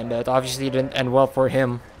 and it obviously didn't end well for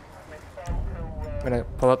him. I'm gonna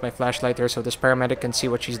pull out my flashlight here so this paramedic can see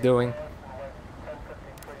what she's doing.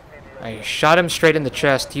 I shot him straight in the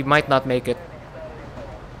chest. He might not make it.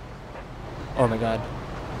 Oh my god.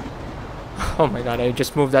 Oh my god, I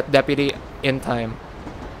just moved that deputy in time.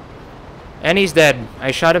 And he's dead. I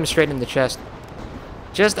shot him straight in the chest.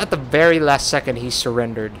 Just at the very last second, he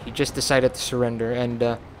surrendered. He just decided to surrender, and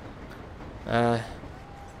at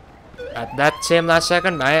that same last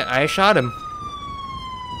second, I shot him.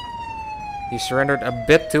 He surrendered a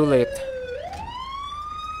bit too late.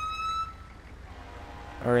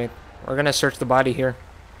 Alright, we're gonna search the body here.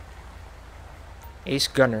 Ace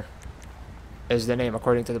Gunner is the name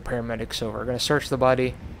according to the paramedic, so we're gonna search the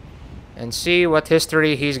body and see what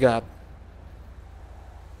history he's got.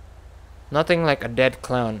 Nothing like a dead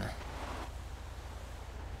clown.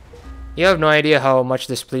 You have no idea how much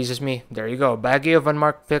this pleases me. There you go, baggie of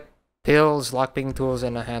unmarked pills, lockpicking tools,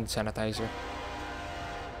 and a hand sanitizer.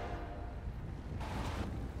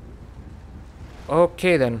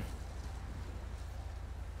 Okay then.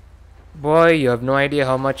 Boy, you have no idea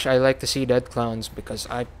how much I like to see dead clowns, because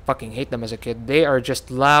I fucking hate them as a kid. They are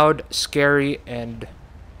just loud, scary, and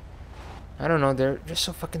I don't know, they're just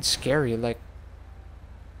so fucking scary. Like,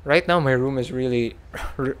 right now my room is really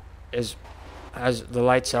has the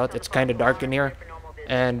lights out. It's kind of dark in here,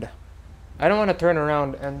 and I don't want to turn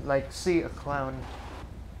around and like see a clown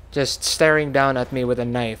just staring down at me with a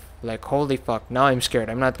knife. Like, holy fuck, now I'm scared.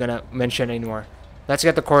 I'm not gonna mention anymore. Let's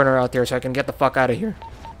get the coroner out there so I can get the fuck out of here.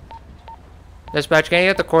 Dispatch, can you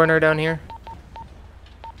get the coroner down here?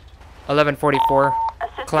 1144.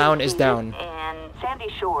 Clown is down. And Sandy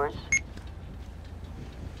Shores.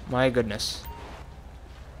 My goodness.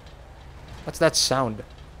 What's that sound?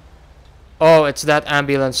 Oh, it's that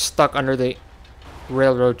ambulance stuck under the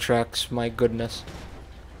railroad tracks. My goodness.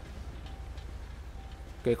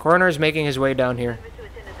 Okay, coroner is making his way down here.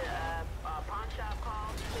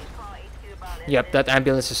 Yep, that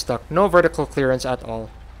ambulance is stuck. No vertical clearance at all.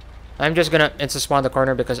 I'm just gonna insta-spawn the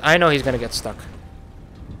coroner because I know he's gonna get stuck.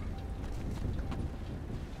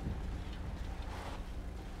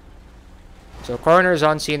 So coroner's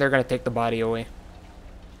on scene, they're gonna take the body away.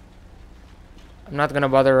 I'm not gonna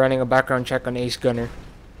bother running a background check on Ace Gunner.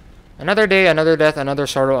 Another day, another death, another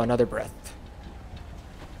sorrow, another breath.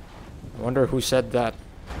 I wonder who said that.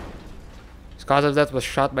 His cause of death was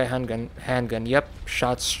shot by handgun. Yep,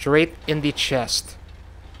 shot straight in the chest.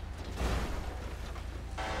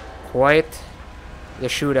 Quite the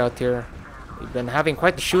shootout here. We've been having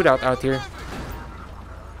quite the shootout out here.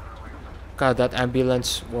 God, that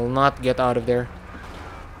ambulance will not get out of there.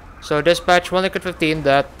 So dispatch 1 liquid 15,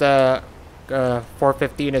 that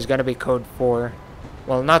 415 is gonna be code 4.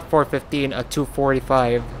 Well, not 415, a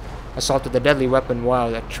 245. Assault with a deadly weapon. Wow,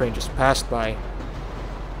 that train just passed by.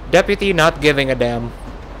 Deputy not giving a damn.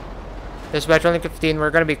 Dispatch 1 liquid 15,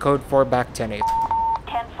 we're gonna be code 4 back 10-8.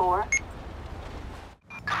 10-4.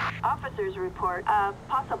 Officers report a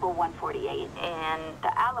possible 148 in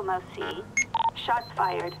the Alamo Sea. Shots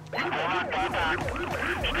fired.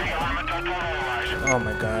 Oh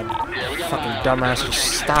my god. Fucking dumbass,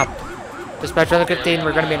 just stop. Dispatch 15,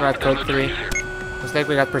 we're gonna be in route code 3. Looks like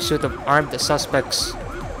we got pursuit of armed suspects.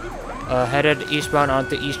 Headed eastbound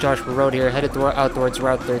onto East Joshua Road here, headed out towards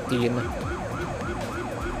Route 13.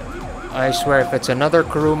 I swear, if it's another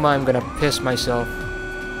Kuruma, I'm gonna piss myself.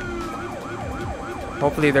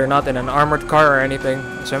 Hopefully they're not in an armored car or anything.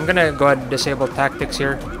 So I'm gonna go ahead and disable tactics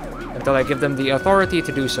here until I give them the authority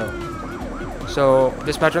to do so. So,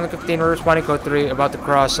 dispatch on the 15, we're responding code 3, about to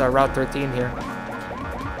cross Route 13 here.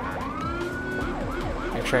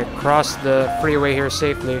 Make sure I cross the freeway here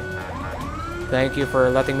safely. Thank you for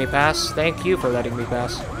letting me pass. Thank you for letting me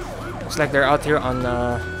pass. Looks like they're out here on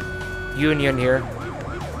Union here.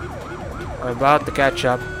 We're about to catch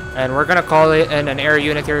up. And we're gonna call it in an air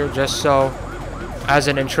unit here just so, as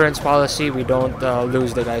an insurance policy, we don't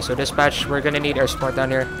lose the guy. So dispatch, we're gonna need air support down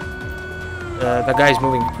here. The guy's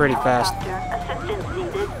moving pretty fast. Assistance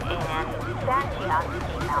needed and Sanchion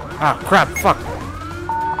came out. Ah, crap, fuck.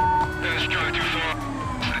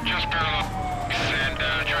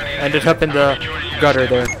 Ended up in the gutter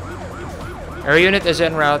there. Air unit is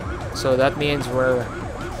en route, so that means we're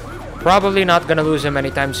probably not gonna lose him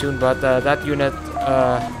anytime soon, but that unit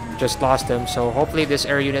just lost him, so hopefully this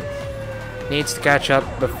air unit needs to catch up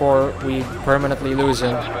before we permanently lose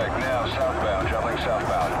him.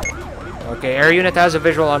 Okay, air unit has a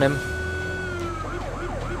visual on him.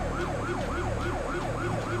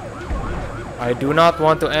 I do not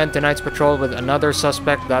want to end tonight's patrol with another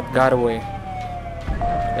suspect that got away.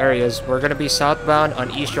 There he is. We're gonna be southbound on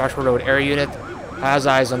East Joshua Road. Air unit has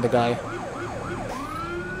eyes on the guy.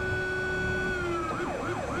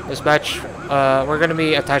 Dispatch, we're gonna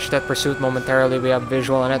be attached to that pursuit momentarily. We have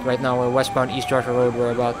visual on it right now. We're westbound East Joshua Road.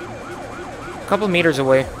 We're about a couple meters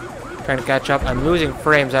away. Trying to catch up. I'm losing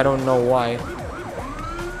frames. I don't know why.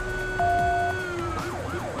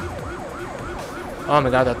 Oh my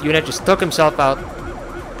god, that unit just took himself out.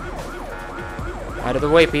 Out of the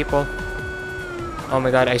way, people. Oh my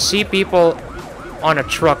god, I see people on a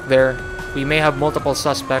truck there. We may have multiple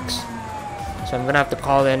suspects. So I'm gonna have to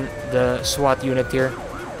call in the SWAT unit here.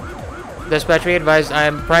 Dispatch, be advised, I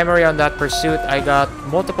am primary on that pursuit. I got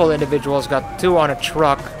multiple individuals, got 2 on a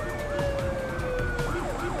truck.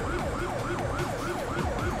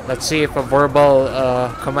 Let's see if a verbal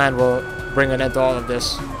command will bring an end to all of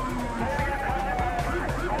this.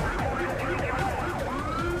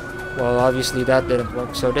 Well, obviously that didn't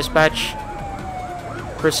work. So dispatch,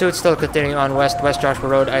 pursuit still continuing on West Joshua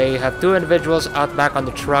Road. I have 2 individuals out back on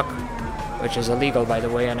the truck, which is illegal by the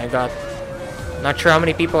way, and I got, not sure how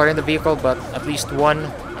many people are in the vehicle, but at least 1,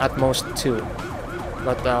 at most 2.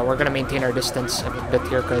 But we're gonna maintain our distance a bit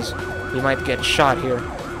here because we might get shot here.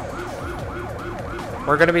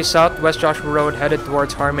 We're gonna be southwest Joshua Road, headed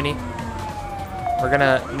towards Harmony. We're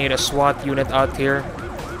gonna need a SWAT unit out here,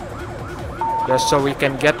 just so we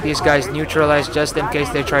can get these guys neutralized, just in case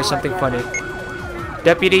they try something funny.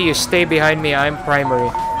 Deputy, you stay behind me. I'm primary.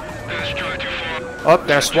 Oh,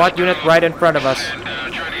 there's a SWAT unit right in front of us.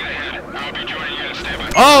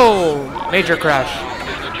 Oh! Major crash.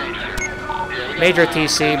 Major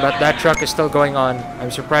TC, but that truck is still going on. I'm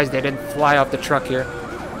surprised they didn't fly off the truck here.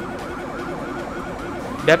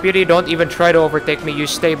 Deputy, don't even try to overtake me. You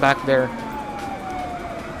stay back there.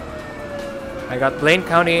 I got Blaine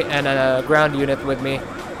County and a ground unit with me.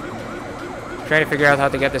 Trying to figure out how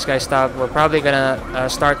to get this guy stopped. We're probably gonna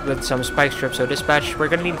start with some spike strips. So dispatch, we're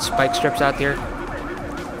gonna need spike strips out here.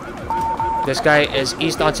 This guy is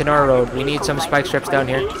east on Sonora Road. We need some spike strips down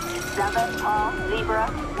here.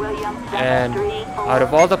 And out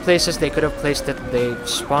of all the places they could have placed it, they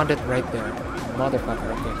spawned it right there.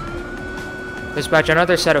 Motherfucker, okay. Dispatch,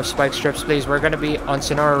 another set of spike strips, please. We're gonna be on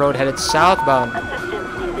Sonora Road, headed southbound.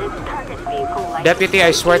 Deputy,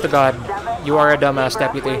 I swear to God, you are a dumbass,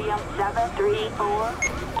 deputy.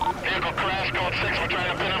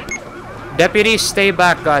 Deputy, stay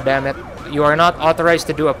back, goddammit. You are not authorized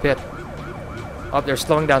to do a pit. Oh, they're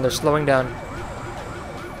slowing down, they're slowing down.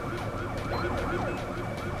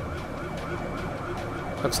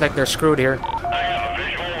 Looks like they're screwed here.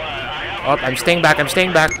 Oh, I'm staying back, I'm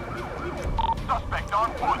staying back.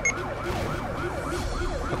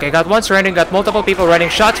 Okay, got one surrendering, got multiple people running,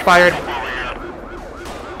 shots fired.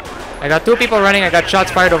 I got 2 people running, I got shots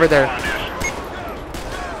fired over there.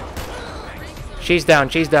 She's down,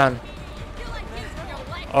 she's down.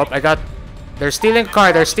 Oh, I got... They're stealing a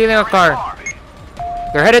car, they're stealing a car.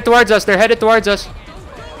 They're headed towards us, they're headed towards us.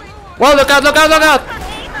 Whoa, look out, look out, look out!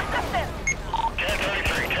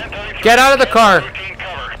 Get out of the car.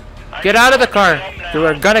 Get out of the car. You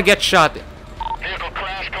are gonna get shot.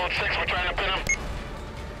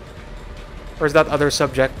 Where's that other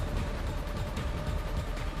subject?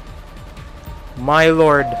 My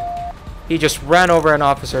lord. He just ran over an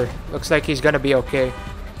officer. Looks like he's gonna be okay.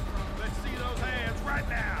 Let's see those hands right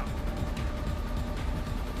now.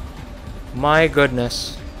 My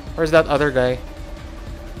goodness. Where's that other guy?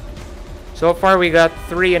 So far, we got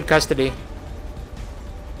 3 in custody.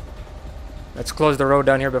 Let's close the road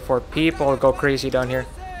down here before people go crazy down here.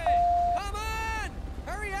 Come on!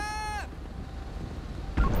 Hurry up!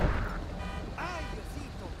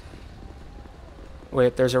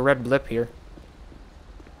 Wait, there's a red blip here.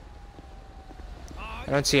 I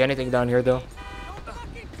don't see anything down here though.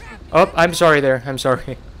 Oh, I'm sorry there. I'm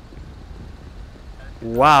sorry.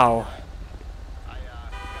 Wow.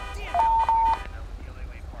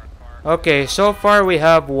 Okay, so far we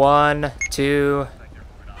have 1, 2,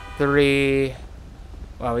 3.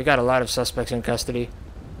 Wow, we got a lot of suspects in custody.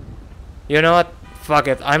 You know what? Fuck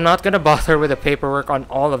it. I'm not gonna bother with the paperwork on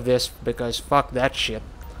all of this because fuck that shit.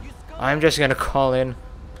 I'm just gonna call in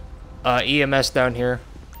EMS down here.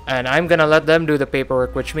 And I'm gonna let them do the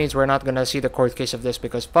paperwork, which means we're not gonna see the court case of this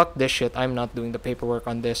because fuck this shit. I'm not doing the paperwork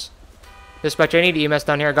on this. Dispatch, I need EMS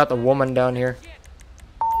down here. I got a woman down here.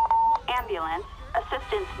 Ambulance.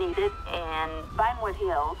 Assistance needed in Vinewood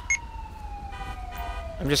Hills.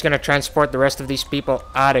 I'm just gonna transport the rest of these people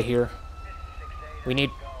out of here. We need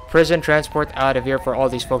prison transport out of here for all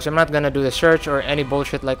these folks. I'm not gonna do the search or any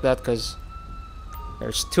bullshit like that because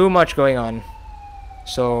there's too much going on.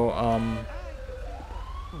 So,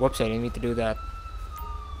 whoops, I didn't need to do that.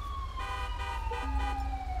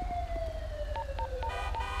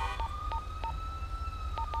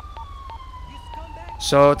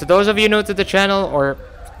 So, to those of you new to the channel, or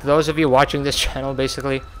to those of you watching this channel,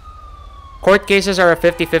 basically, court cases are a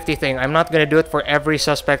 50-50 thing. I'm not gonna do it for every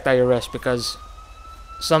suspect I arrest because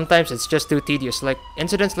sometimes it's just too tedious. Like,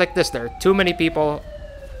 incidents like this, there are too many people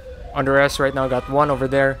under arrest right now. Got 1 over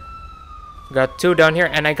there. Got 2 down here,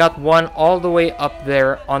 and I got 1 all the way up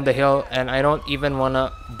there on the hill, and I don't even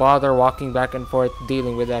wanna bother walking back and forth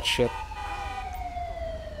dealing with that shit.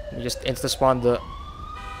 You just insta-spawn the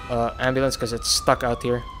ambulance because it's stuck out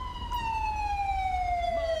here.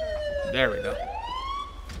 There we go.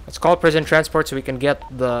 Let's call prison transport so we can get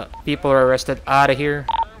the people who are arrested out of here.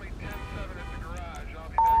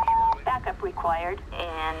 Backup required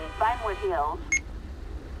in Vinewood Hills.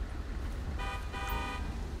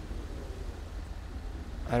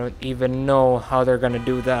 I don't even know how they're gonna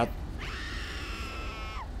do that.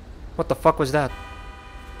 What the fuck was that?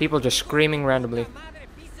 People just screaming randomly.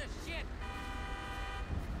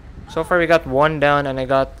 So far we got 1 down, and I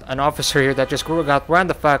got an officer here that just got run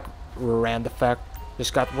the fuck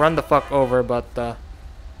over, but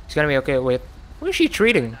he's gonna be okay. Wait, who is she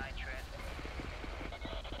treating?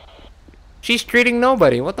 She's treating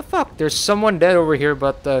nobody. What the fuck? There's someone dead over here,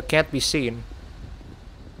 but can't be seen.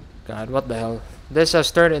 God, what the hell? This has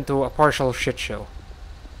turned into a partial shit show.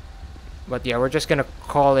 But yeah, we're just gonna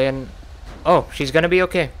call in. Oh, she's gonna be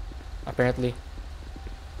okay, apparently.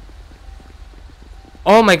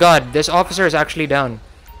 Oh my god, this officer is actually down.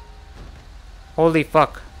 Holy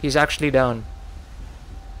fuck, he's actually down.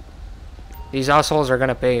 These assholes are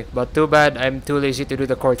gonna pay, but too bad I'm too lazy to do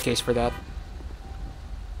the court case for that.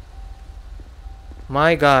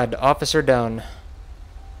 My god, officer down.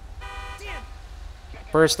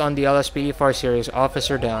 First on the LSPDFR series,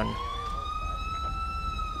 officer down.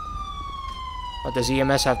 What does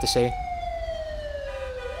EMS have to say?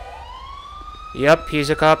 Yep, he's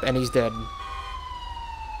a cop and he's dead.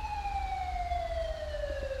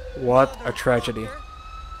 What a tragedy.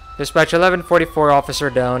 Dispatch 1144, officer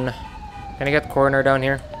down. Can I get coroner down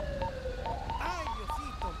here?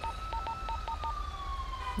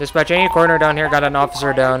 Dispatch, any coroner down here? Got an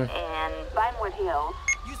officer down.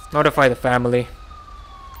 Notify the family.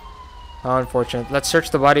 How unfortunate. Let's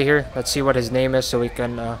search the body here. Let's see what his name is so we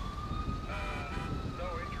can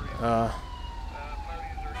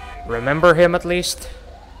remember him at least.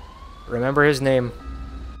 Remember his name.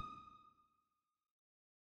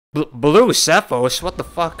 Blue Cephos? What the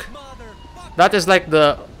fuck? That is like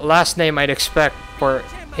the last name I'd expect for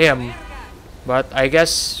him. But I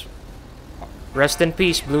guess rest in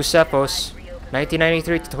peace, Blue Cephos.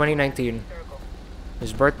 1993 to 2019.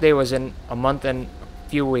 His birthday was in a month and a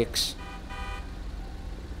few weeks.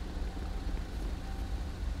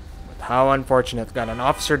 But how unfortunate. Got an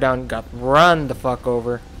officer down, got run the fuck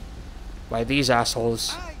over by these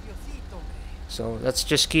assholes. So let's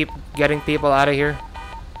just keep getting people out of here.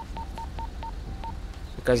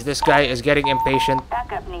 Because this guy is getting impatient.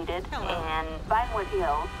 Backup needed in Vinewood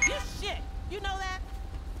Hills. This shit, you know that?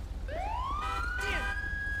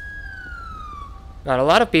 Got a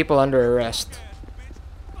lot of people under arrest.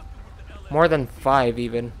 More than 5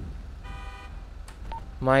 even.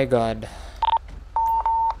 My god.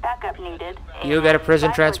 Backup needed. You get a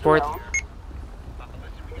prison transport.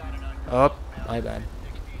 Oh, my bad.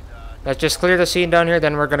 Let's just clear the scene down here,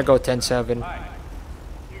 then we're gonna go 10-7.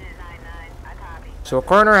 So a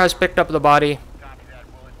coroner has picked up the body.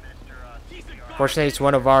 Fortunately, it's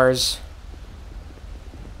one of ours.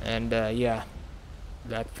 And yeah,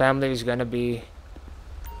 that family is gonna be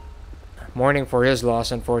mourning for his loss,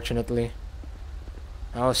 unfortunately.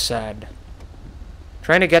 How sad.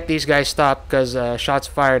 Trying to get these guys stopped because shots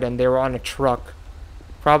fired and they were on a truck.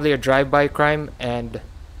 Probably a drive-by crime, and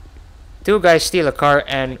two guys steal a car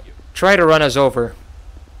and try to run us over.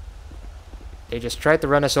 They just tried to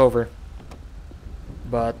run us over.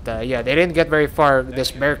 But yeah, they didn't get very far.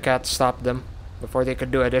 This Bearcat stopped them before they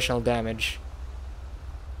could do additional damage.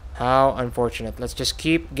 How unfortunate. Let's just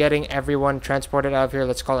keep getting everyone transported out of here.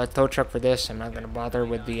 Let's call a tow truck for this. I'm not going to bother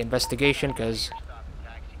with the investigation because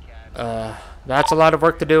that's a lot of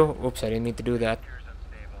work to do. Oops, I didn't mean to do that.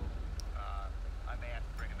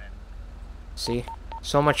 See?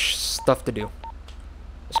 So much stuff to do.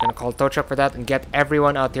 Just going to call a tow truck for that and get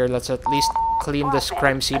everyone out here. Let's at least clean this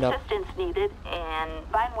crime scene up. Assistance needed in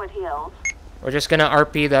Vinewood Hills. We're just going to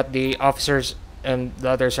RP that the officers and the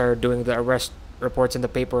others are doing the arrest reports and the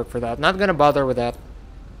paperwork for that. Not gonna bother with that.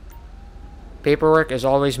 Paperwork is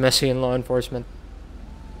always messy in law enforcement.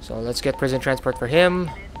 So let's get prison transport for him,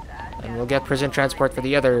 and we'll get prison transport for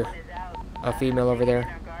the other female over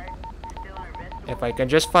there. If I can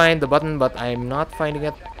just find the button, but I'm not finding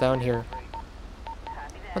it down here.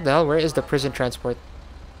 What the hell? Where is the prison transport?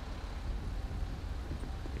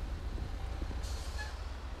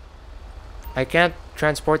 I can't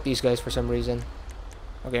transport these guys for some reason.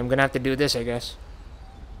 Okay, I'm gonna have to do this, I guess.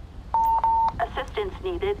 Assistance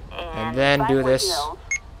needed and then do this. For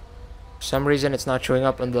some reason, it's not showing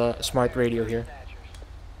up on the smart radio here.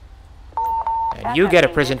 And you get a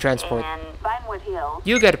prison transport.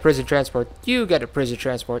 You get a prison transport. You get a prison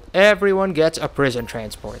transport. Everyone gets a prison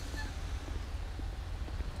transport.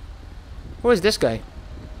 Who is this guy?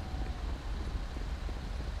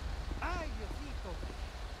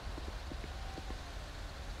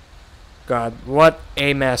 God, what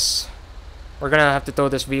a mess. We're gonna have to tow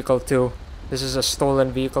this vehicle too. This is a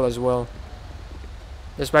stolen vehicle as well.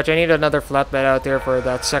 Dispatch, I need another flatbed out there for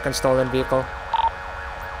that second stolen vehicle.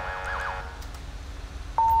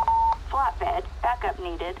 Flatbed, backup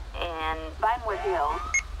needed in Vinewood Hills.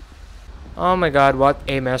 Oh my god, what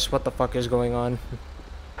a mess. What the fuck is going on?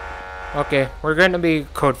 Okay, we're gonna be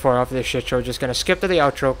code 4 off this shit show. Just gonna skip to the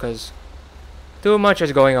outro because too much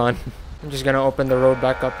is going on. I'm just gonna open the road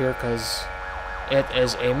back up here because it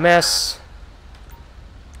is a mess.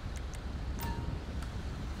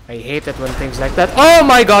 I hate it when things like that. Oh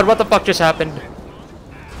my god, what the fuck just happened?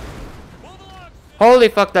 Holy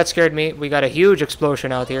fuck, that scared me. We got a huge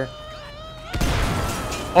explosion out here.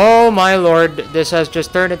 Oh my lord, this has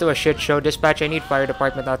just turned into a shit show. Dispatch, I need fire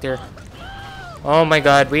department out here. Oh my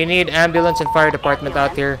god, we need ambulance and fire department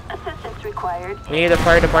out here. Assistance required. We need a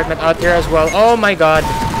fire department out here as well. Oh my god.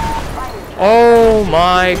 Oh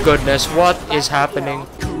my goodness, what is happening?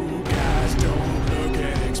 Guys don't look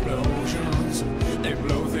at explosions. They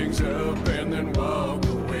blow things up and then walk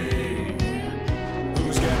away.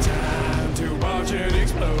 Who's got time to watch an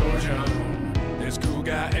explosion? There's cool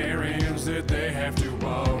guy areas that they have to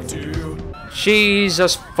walk to.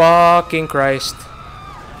 Jesus fucking Christ.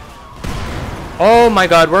 Oh my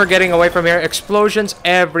god, we're getting away from here. Explosions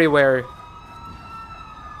everywhere.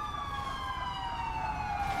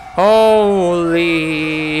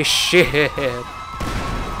 Holy shit.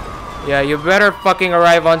 Yeah, you better fucking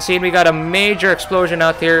arrive on scene. We got a major explosion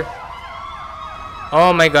out here.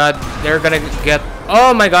 Oh my god, they're gonna get...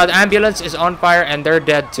 Oh my god, ambulance is on fire and they're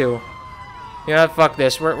dead too. You know, fuck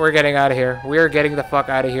this. We're getting out of here. We're getting the fuck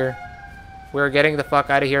out of here. We're getting the fuck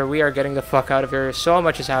out of here. We are getting the fuck out of here. So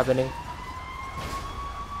much is happening.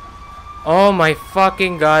 Oh my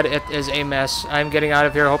fucking god, it is a mess. I'm getting out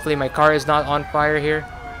of here. Hopefully my car is not on fire here.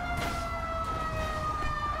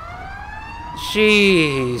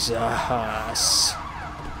 Jesus. I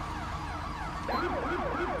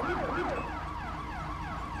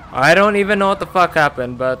don't even know what the fuck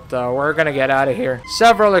happened, but we're gonna get out of here.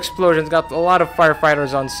 Several explosions, got a lot of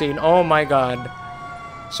firefighters on scene. Oh my god.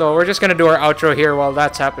 So we're just gonna do our outro here while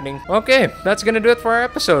that's happening. Okay, that's gonna do it for our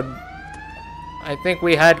episode. I think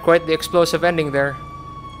we had quite the explosive ending there.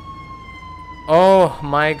 Oh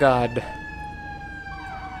my god.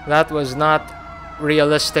 That was not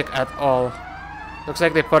realistic at all. Looks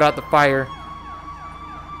like they put out the fire.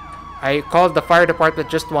 I called the fire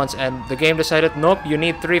department just once and the game decided, nope, you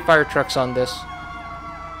need 3 fire trucks on this.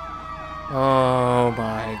 Oh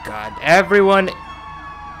my god. Everyone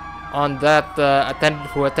on that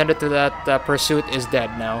who attended to that pursuit is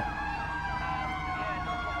dead now.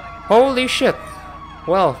 Holy shit.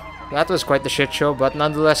 Well, that was quite the shit show, but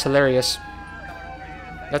nonetheless hilarious.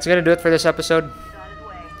 That's gonna do it for this episode.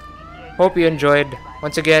 hope you enjoyed.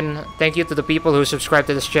 Once again, thank you to the people who subscribe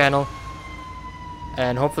to this channel.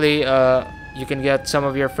 And hopefully you can get some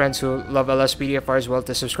of your friends who love LSPDFR as well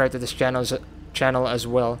to subscribe to this channel as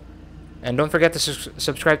well. And don't forget to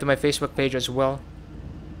subscribe to my Facebook page as well.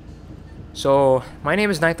 So, my name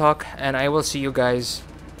is Nighthawk, and I will see you guys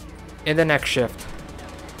in the next shift.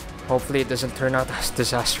 Hopefully it doesn't turn out as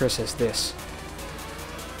disastrous as this.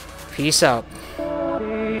 Peace out.